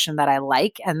the direction that I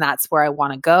like and that's where I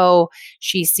want to go.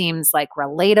 She seems like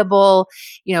relatable.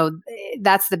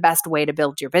 That's the best way to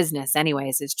build your business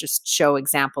anyways, is just show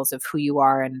examples of who you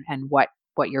are and what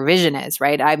your vision is,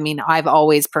 right? I mean, I've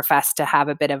always professed to have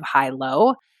a bit of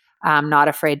high-low. I'm not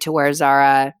afraid to wear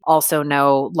Zara, also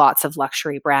know lots of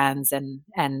luxury brands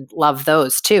and love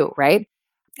those too, right?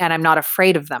 And I'm not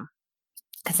afraid of them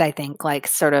because I think like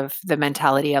sort of the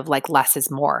mentality of like less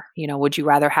is more. Would you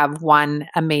rather have one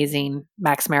amazing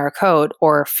Max Mara coat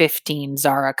or 15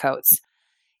 Zara coats?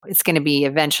 It's going to be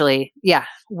eventually,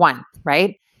 one,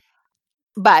 right?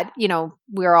 But,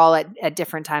 we're all at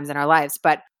different times in our lives.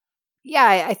 But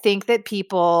yeah, I think that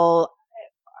people,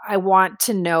 I want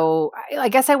to know, I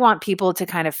guess I want people to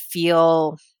kind of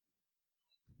feel,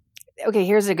 okay,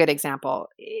 here's a good example.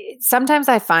 Sometimes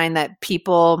I find that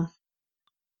people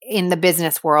in the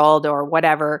business world or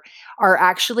whatever are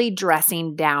actually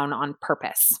dressing down on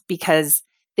purpose because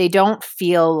they don't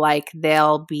feel like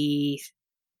they'll be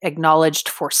acknowledged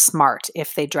for smart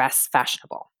if they dress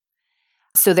fashionable.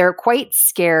 So they're quite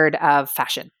scared of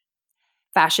fashion.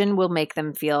 Fashion will make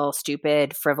them feel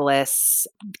stupid, frivolous,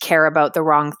 care about the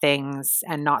wrong things,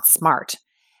 and not smart.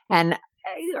 And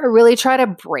I really try to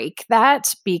break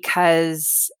that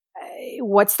because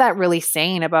what's that really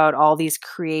saying about all these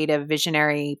creative,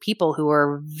 visionary people who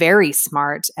are very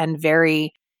smart and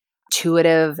very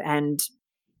intuitive and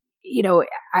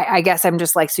I guess I'm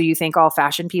just like, so you think all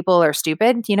fashion people are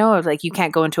stupid? Like you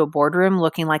can't go into a boardroom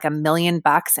looking like $1 million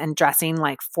and dressing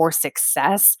like for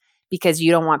success because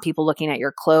you don't want people looking at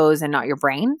your clothes and not your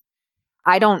brain.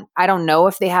 I don't know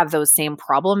if they have those same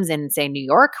problems in say New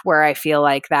York, where I feel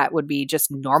like that would be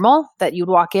just normal, that you'd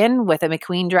walk in with a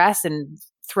McQueen dress and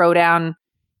throw down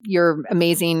your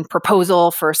amazing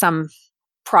proposal for some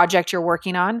project you're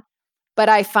working on. But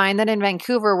I find that in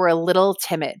Vancouver, we're a little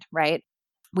timid, right?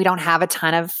 We don't have a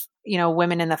ton of,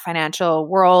 women in the financial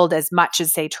world as much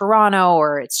as say Toronto,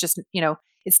 or it's just,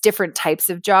 it's different types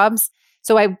of jobs.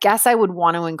 So I guess I would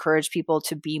want to encourage people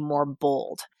to be more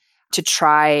bold, to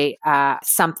try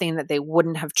something that they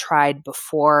wouldn't have tried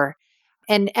before.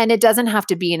 And it doesn't have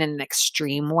to be in an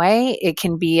extreme way. It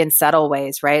can be in subtle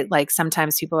ways, right? Like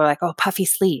sometimes people are like, oh, puffy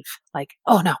sleeve. Like,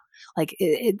 oh no, like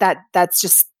that's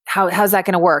just, how's that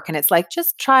going to work? And it's like,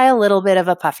 just try a little bit of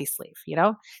a puffy sleeve,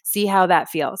 see how that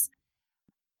feels.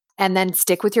 And then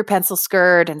stick with your pencil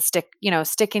skirt and stick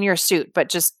in your suit, but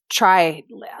just try.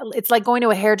 It's like going to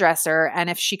a hairdresser. And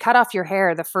if she cut off your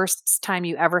hair the first time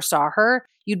you ever saw her,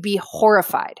 you'd be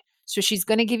horrified. So she's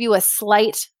going to give you a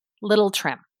slight little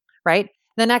trim, right?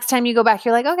 The next time you go back,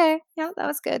 you're like, okay, yeah, that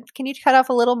was good. Can you cut off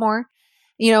a little more?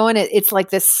 And it's like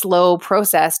this slow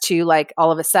process to like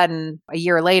all of a sudden a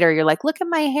year later, you're like, look at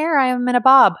my hair. I am in a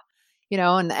bob,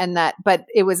 and that, but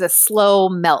it was a slow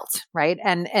melt. Right.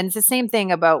 And it's the same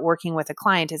thing about working with a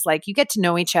client is like, you get to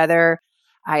know each other.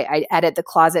 I edit the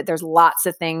closet. There's lots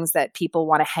of things that people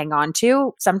want to hang on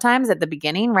to sometimes at the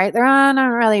beginning, right? They're not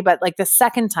really, but like the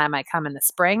second time I come in the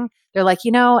spring, they're like,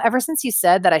 ever since you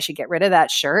said that I should get rid of that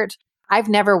shirt, I've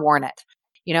never worn it.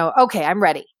 Okay, I'm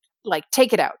ready. Like,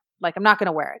 take it out. Like, I'm not going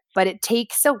to wear it. But it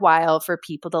takes a while for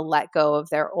people to let go of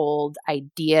their old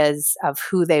ideas of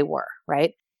who they were,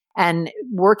 right? And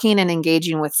working and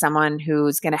engaging with someone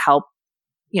who's going to help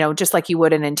just like you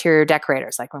would an interior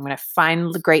decorators, like I'm going to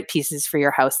find the great pieces for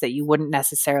your house that you wouldn't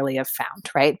necessarily have found,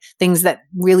 right? Things that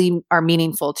really are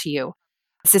meaningful to you.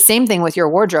 It's the same thing with your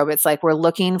wardrobe. It's like we're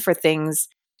looking for things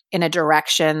in a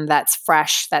direction that's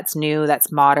fresh, that's new,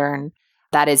 that's modern,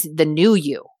 that is the new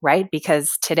you, right?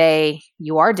 Because today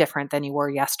you are different than you were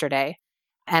yesterday.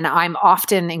 And I'm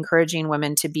often encouraging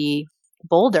women to be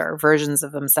bolder versions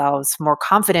of themselves, more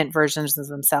confident versions of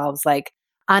themselves, like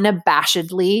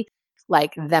unabashedly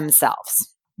like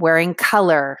themselves, wearing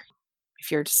color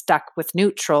if you're stuck with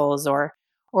neutrals,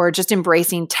 or just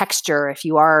embracing texture if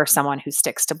you are someone who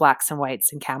sticks to blacks and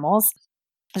whites and camels.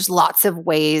 There's lots of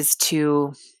ways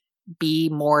to be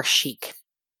more chic,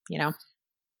 Yeah.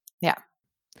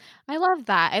 I love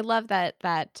that. I love that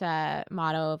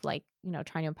motto of like,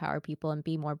 trying to empower people and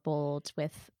be more bold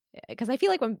with, because I feel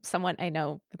like when someone, I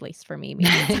know, at least for me, maybe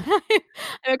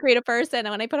I'm a creative person, and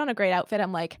when I put on a great outfit,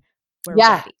 I'm like, we're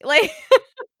ready. Like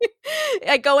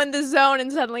I go in the zone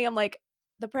and suddenly I'm like,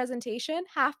 the presentation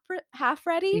half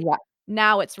ready. Yeah.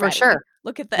 Now it's ready. For sure.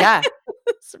 Look at this. Yeah.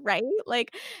 Right?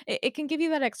 Like it can give you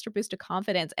that extra boost of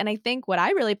confidence. And I think what I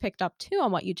really picked up too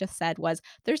on what you just said was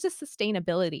there's a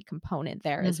sustainability component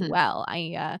there as well.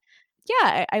 I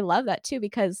love that too,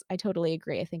 because I totally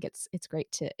agree. I think it's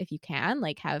great to, if you can,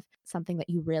 like have something that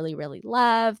you really, really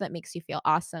love that makes you feel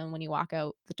awesome when you walk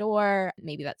out the door.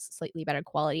 Maybe that's slightly better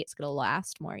quality. It's going to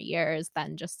last more years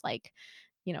than just like,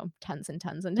 tons and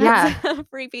tons and tons of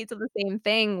repeats of the same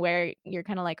thing where you're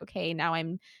kind of like, okay, now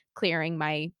I'm clearing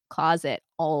my closet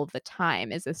all the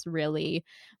time. Is this really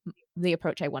the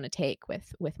approach I want to take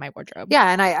with my wardrobe?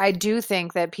 Yeah. And I do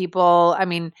think that people, I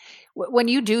mean, when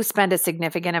you do spend a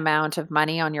significant amount of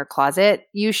money on your closet,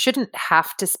 you shouldn't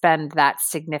have to spend that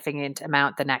significant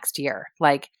amount the next year.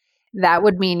 Like that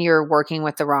would mean you're working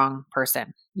with the wrong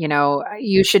person.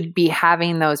 You should be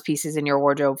having those pieces in your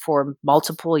wardrobe for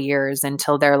multiple years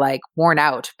until they're like worn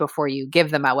out before you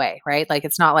give them away, right? Like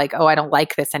it's not like, oh, I don't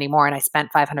like this anymore and I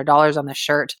spent $500 on this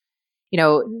shirt.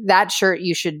 That shirt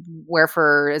you should wear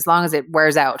for as long as it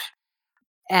wears out.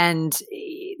 And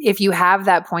if you have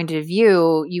that point of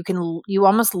view, you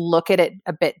almost look at it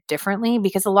a bit differently,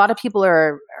 because a lot of people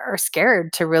are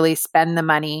scared to really spend the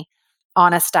money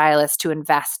on a stylist to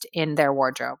invest in their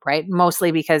wardrobe, right?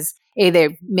 Mostly because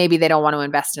maybe they don't want to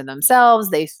invest in themselves.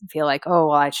 They feel like, oh,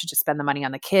 well, I should just spend the money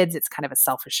on the kids. It's kind of a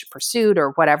selfish pursuit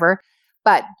or whatever.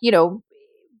 But,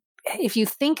 if you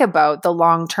think about the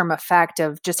long-term effect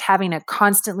of just having a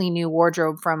constantly new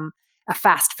wardrobe from a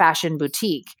fast fashion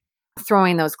boutique,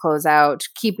 throwing those clothes out,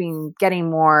 getting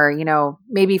more,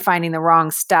 maybe finding the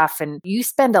wrong stuff. And you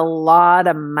spend a lot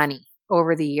of money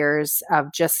over the years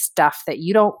of just stuff that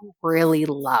you don't really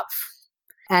love.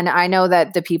 And I know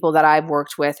that the people that I've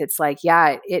worked with, it's like,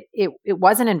 yeah, it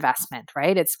was an investment,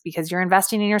 right? It's because you're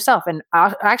investing in yourself. And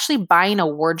actually buying a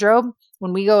wardrobe,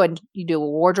 when we go and you do a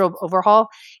wardrobe overhaul,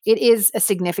 it is a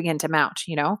significant amount,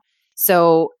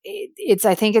 So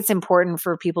I think it's important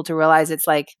for people to realize it's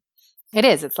like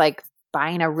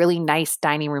buying a really nice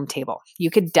dining room table. You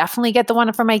could definitely get the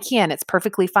one from IKEA and it's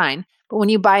perfectly fine. But when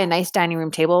you buy a nice dining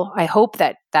room table, I hope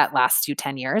that lasts you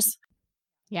 10 years.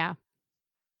 Yeah.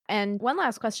 And one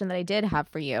last question that I did have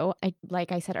for you,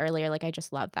 like I said earlier, like I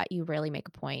just love that you really make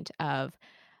a point of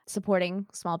supporting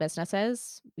small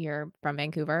businesses. You're from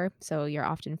Vancouver, so you're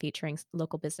often featuring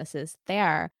local businesses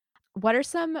there. What are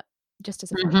some, just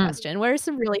as a quick question, what are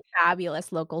some really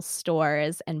fabulous local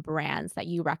stores and brands that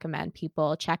you recommend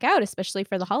people check out, especially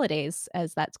for the holidays,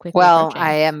 as that's quickly approaching?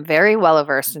 I am very well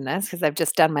versed in this because I've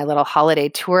just done my little holiday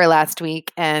tour last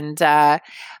week, and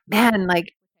man,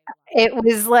 like it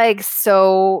was like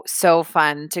so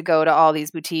fun to go to all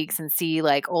these boutiques and see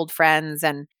like old friends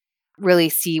and really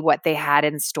see what they had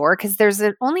in store, because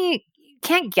you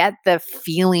can't get the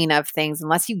feeling of things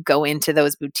unless you go into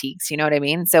those boutiques, you know what I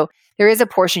mean? So there is a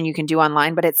portion you can do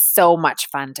online, but it's so much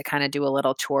fun to kind of do a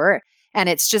little tour. And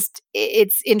it's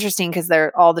interesting because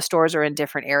all the stores are in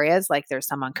different areas. Like there's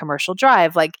some on Commercial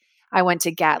Drive. Like I went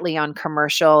to Gatley on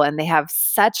Commercial, and they have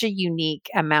such a unique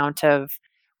amount of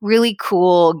really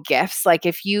cool gifts. Like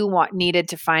if you needed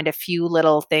to find a few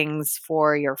little things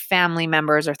for your family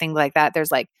members or things like that,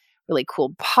 there's like really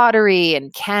cool pottery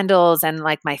and candles, and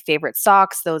like my favorite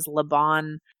socks, those Le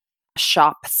Bon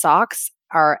shop socks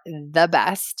are the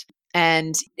best.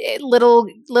 And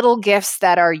little gifts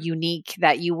that are unique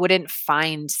that you wouldn't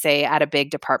find, say, at a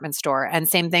big department store. And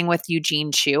same thing with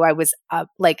Eugene Chew. I was I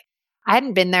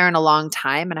hadn't been there in a long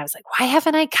time, and I was like, why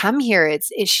haven't I come here?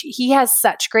 He has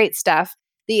such great stuff.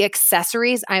 The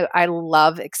accessories, I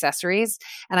love accessories,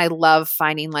 and I love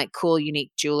finding like cool,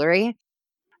 unique jewelry.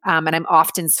 And I'm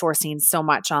often sourcing so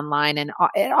much online, and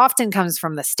it often comes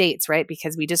from the States, right?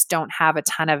 Because we just don't have a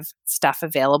ton of stuff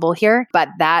available here. But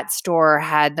that store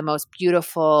had the most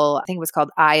beautiful, I think it was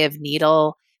called Eye of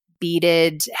Needle,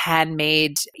 beaded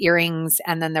handmade earrings.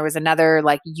 And then there was another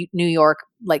like New York,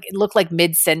 like it looked like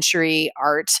mid-century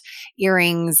art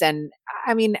earrings. And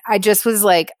I mean, I just was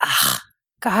like,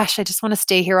 gosh, I just want to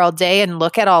stay here all day and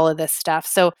look at all of this stuff.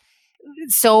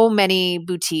 So many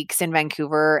boutiques in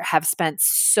Vancouver have spent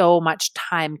so much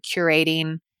time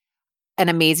curating an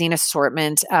amazing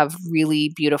assortment of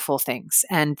really beautiful things.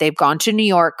 And they've gone to New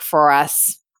York for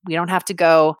us. We don't have to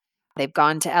go. They've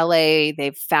gone to LA.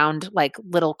 They've found like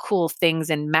little cool things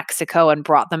in Mexico and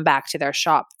brought them back to their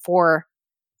shop for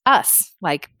us,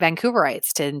 like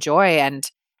Vancouverites, to enjoy and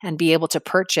be able to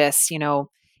purchase,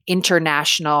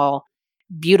 international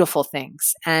beautiful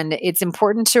things. And it's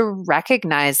important to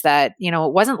recognize that,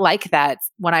 it wasn't like that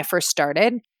when I first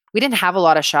started. We didn't have a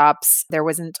lot of shops. There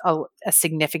wasn't a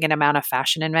significant amount of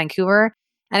fashion in Vancouver.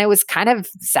 And it was kind of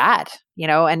sad,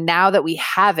 and now that we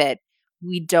have it,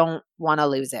 we don't want to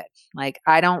lose it. Like,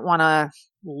 I don't want to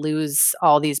lose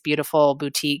all these beautiful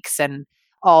boutiques and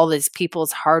all these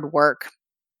people's hard work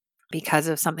because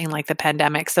of something like the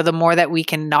pandemic. So the more that we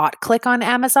can not click on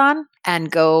Amazon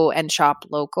and go and shop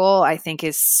local, I think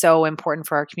is so important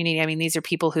for our community. I mean, these are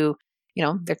people who,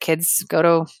 their kids go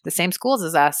to the same schools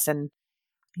as us, and,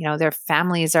 their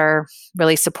families are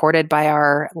really supported by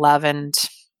our love and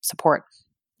support.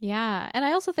 Yeah. And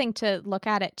I also think to look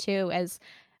at it too as,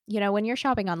 when you're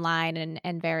shopping online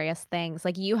and various things,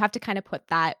 like you have to kind of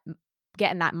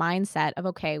get in that mindset of,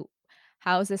 okay,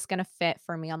 how is this going to fit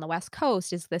for me on the West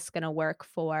Coast? Is this going to work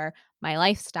for my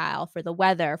lifestyle, for the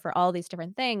weather, for all these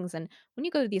different things? And when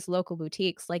you go to these local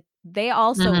boutiques, like they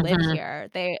also live here.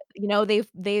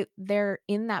 They're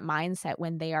in that mindset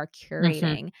when they are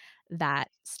curating that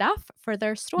stuff for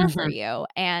their store for you.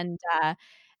 And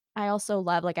I also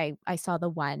love, like I saw the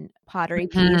one pottery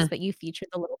piece that you featured,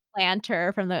 the little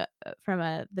planter from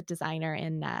the designer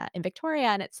in Victoria,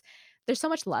 and there's so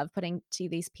much love putting to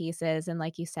these pieces. And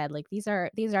like you said, like these are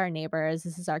our neighbors,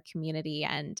 this is our community,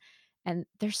 and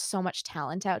there's so much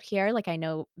talent out here. Like I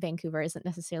know Vancouver isn't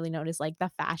necessarily known as like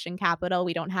the fashion capital.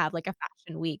 We don't have like a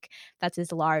fashion week that's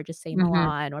as large as say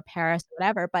Milan or Paris or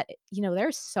whatever, but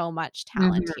there's so much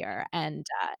talent here. And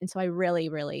so I really,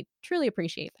 really, truly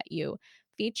appreciate that you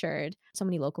featured so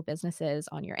many local businesses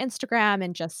on your Instagram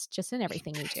and just in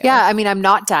everything you do. Yeah, I mean, I'm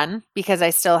not done because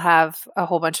I still have a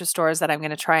whole bunch of stores that I'm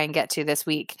going to try and get to this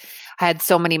week. I had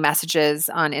so many messages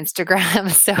on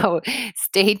Instagram, so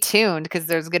stay tuned because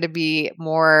there's going to be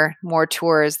more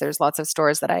tours. There's lots of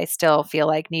stores that I still feel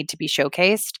like need to be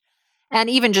showcased and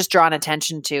even just drawn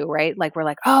attention to, right? Like we're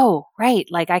like, oh, right,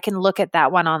 like I can look at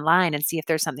that one online and see if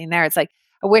there's something there. It's like,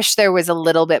 I wish there was a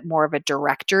little bit more of a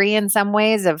directory in some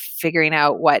ways of figuring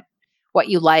out what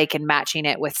you like and matching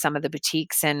it with some of the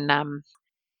boutiques. And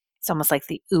it's almost like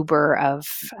the Uber of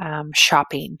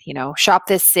shopping. Shop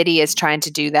This City is trying to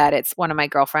do that. It's one of my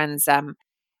girlfriends.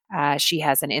 She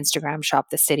has an Instagram, Shop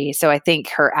This City. So I think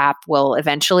her app will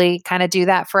eventually kind of do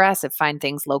that for us and find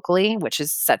things locally, which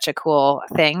is such a cool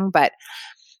thing. But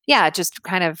yeah, just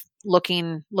kind of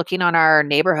looking on our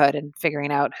neighborhood and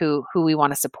figuring out who we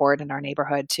want to support in our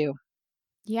neighborhood too.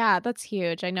 Yeah, that's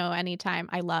huge. I know anytime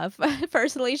I love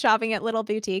personally shopping at little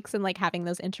boutiques and like having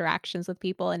those interactions with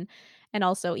people and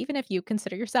also even if you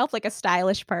consider yourself like a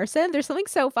stylish person, there's something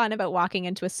so fun about walking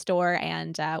into a store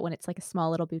and when it's like a small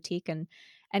little boutique and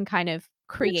kind of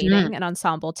creating an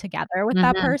ensemble together with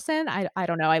that person. I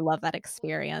don't know. I love that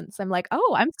experience. I'm like,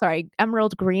 oh, I'm sorry.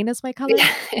 Emerald green is my color.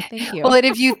 Thank you. Well, and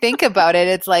if you think about it,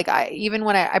 it's like even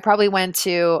when I probably went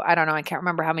to, I don't know, I can't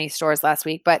remember how many stores last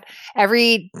week, but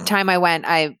every time I went,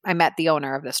 I met the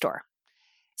owner of the store.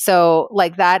 So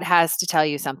like that has to tell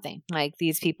you something. Like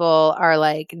these people are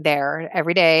like there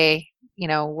every day,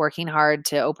 working hard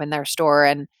to open their store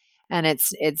and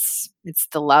it's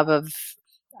the love of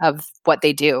what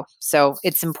they do. So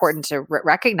it's important to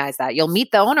recognize that. You'll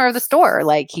meet the owner of the store.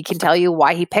 Like he can tell you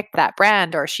why he picked that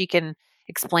brand, or she can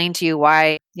explain to you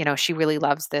why, she really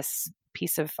loves this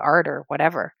piece of art or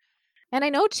whatever. And I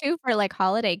know too, for like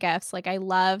holiday gifts, like I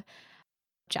love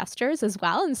gestures as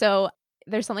well. And so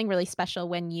there's something really special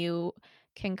when you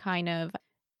can kind of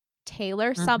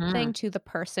tailor something to the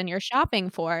person you're shopping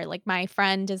for. Like my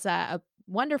friend is a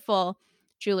wonderful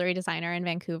jewelry designer in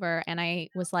Vancouver. And I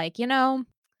was like,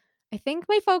 I think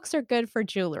my folks are good for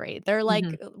jewelry. They're like,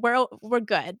 we're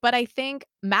good. But I think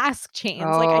mask chains,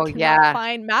 like I cannot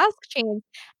find mask chains.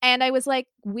 And I was like,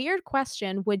 weird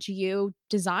question. Would you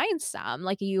design some?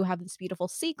 Like you have this beautiful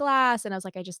sea glass. And I was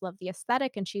like, I just love the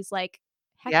aesthetic. And she's like,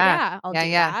 heck yeah, I'll do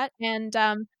yeah. that.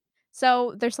 And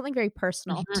so there's something very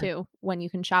personal Mhm. too when you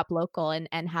can shop local and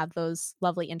have those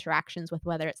lovely interactions with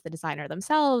whether it's the designer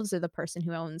themselves or the person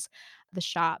who owns the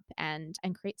shop and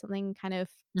create something kind of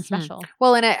Mhm. special.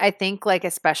 Well, and I think like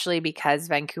especially because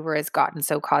Vancouver has gotten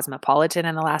so cosmopolitan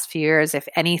in the last few years, if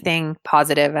anything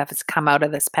positive has come out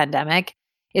of this pandemic,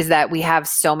 is that we have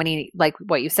so many, like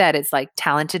what you said, it's like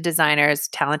talented designers,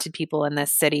 talented people in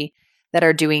this city that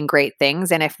are doing great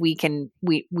things. And if we can,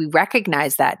 we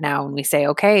recognize that now and we say,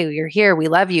 okay, you're here, we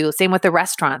love you. Same with the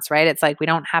restaurants, right? It's like we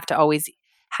don't have to always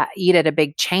eat at a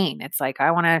big chain. It's like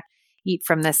I want to eat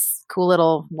from this cool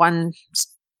little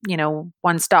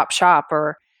one-stop shop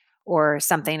or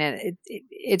something. And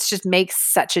it's just makes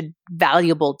such a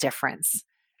valuable difference.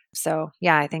 So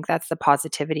yeah, I think that's the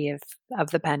positivity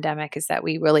of the pandemic is that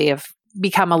we really have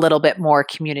become a little bit more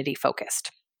community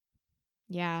focused.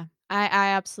 Yeah, I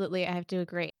absolutely, I have to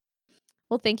agree.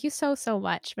 Well, thank you so, so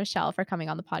much, Michelle, for coming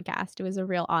on the podcast. It was a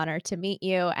real honor to meet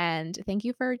you. And thank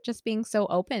you for just being so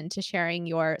open to sharing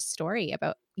your story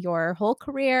about your whole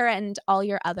career and all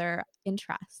your other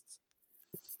interests.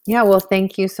 Yeah, well,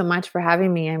 thank you so much for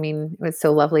having me. I mean, it was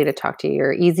so lovely to talk to you.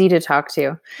 You're easy to talk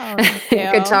to. Oh, thank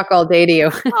you. Could talk all day to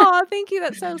you. Oh, thank you.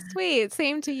 That's so sweet.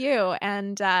 Same to you.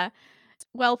 And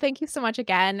well, thank you so much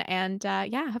again. And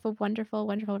yeah, have a wonderful,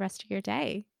 wonderful rest of your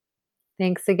day.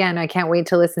 Thanks again. I can't wait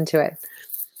to listen to it.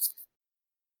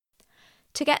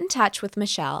 To get in touch with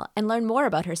Michelle and learn more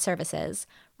about her services,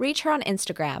 reach her on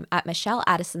Instagram at Michelle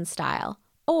Addison Style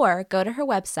or go to her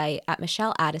website at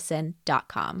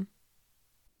michelleaddison.com.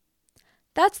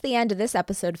 That's the end of this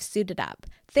episode of Suited Up.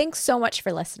 Thanks so much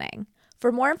for listening.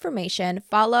 For more information,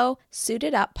 follow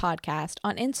Suited Up Podcast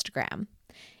on Instagram.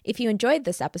 If you enjoyed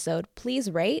this episode,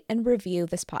 please rate and review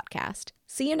this podcast.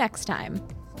 See you next time.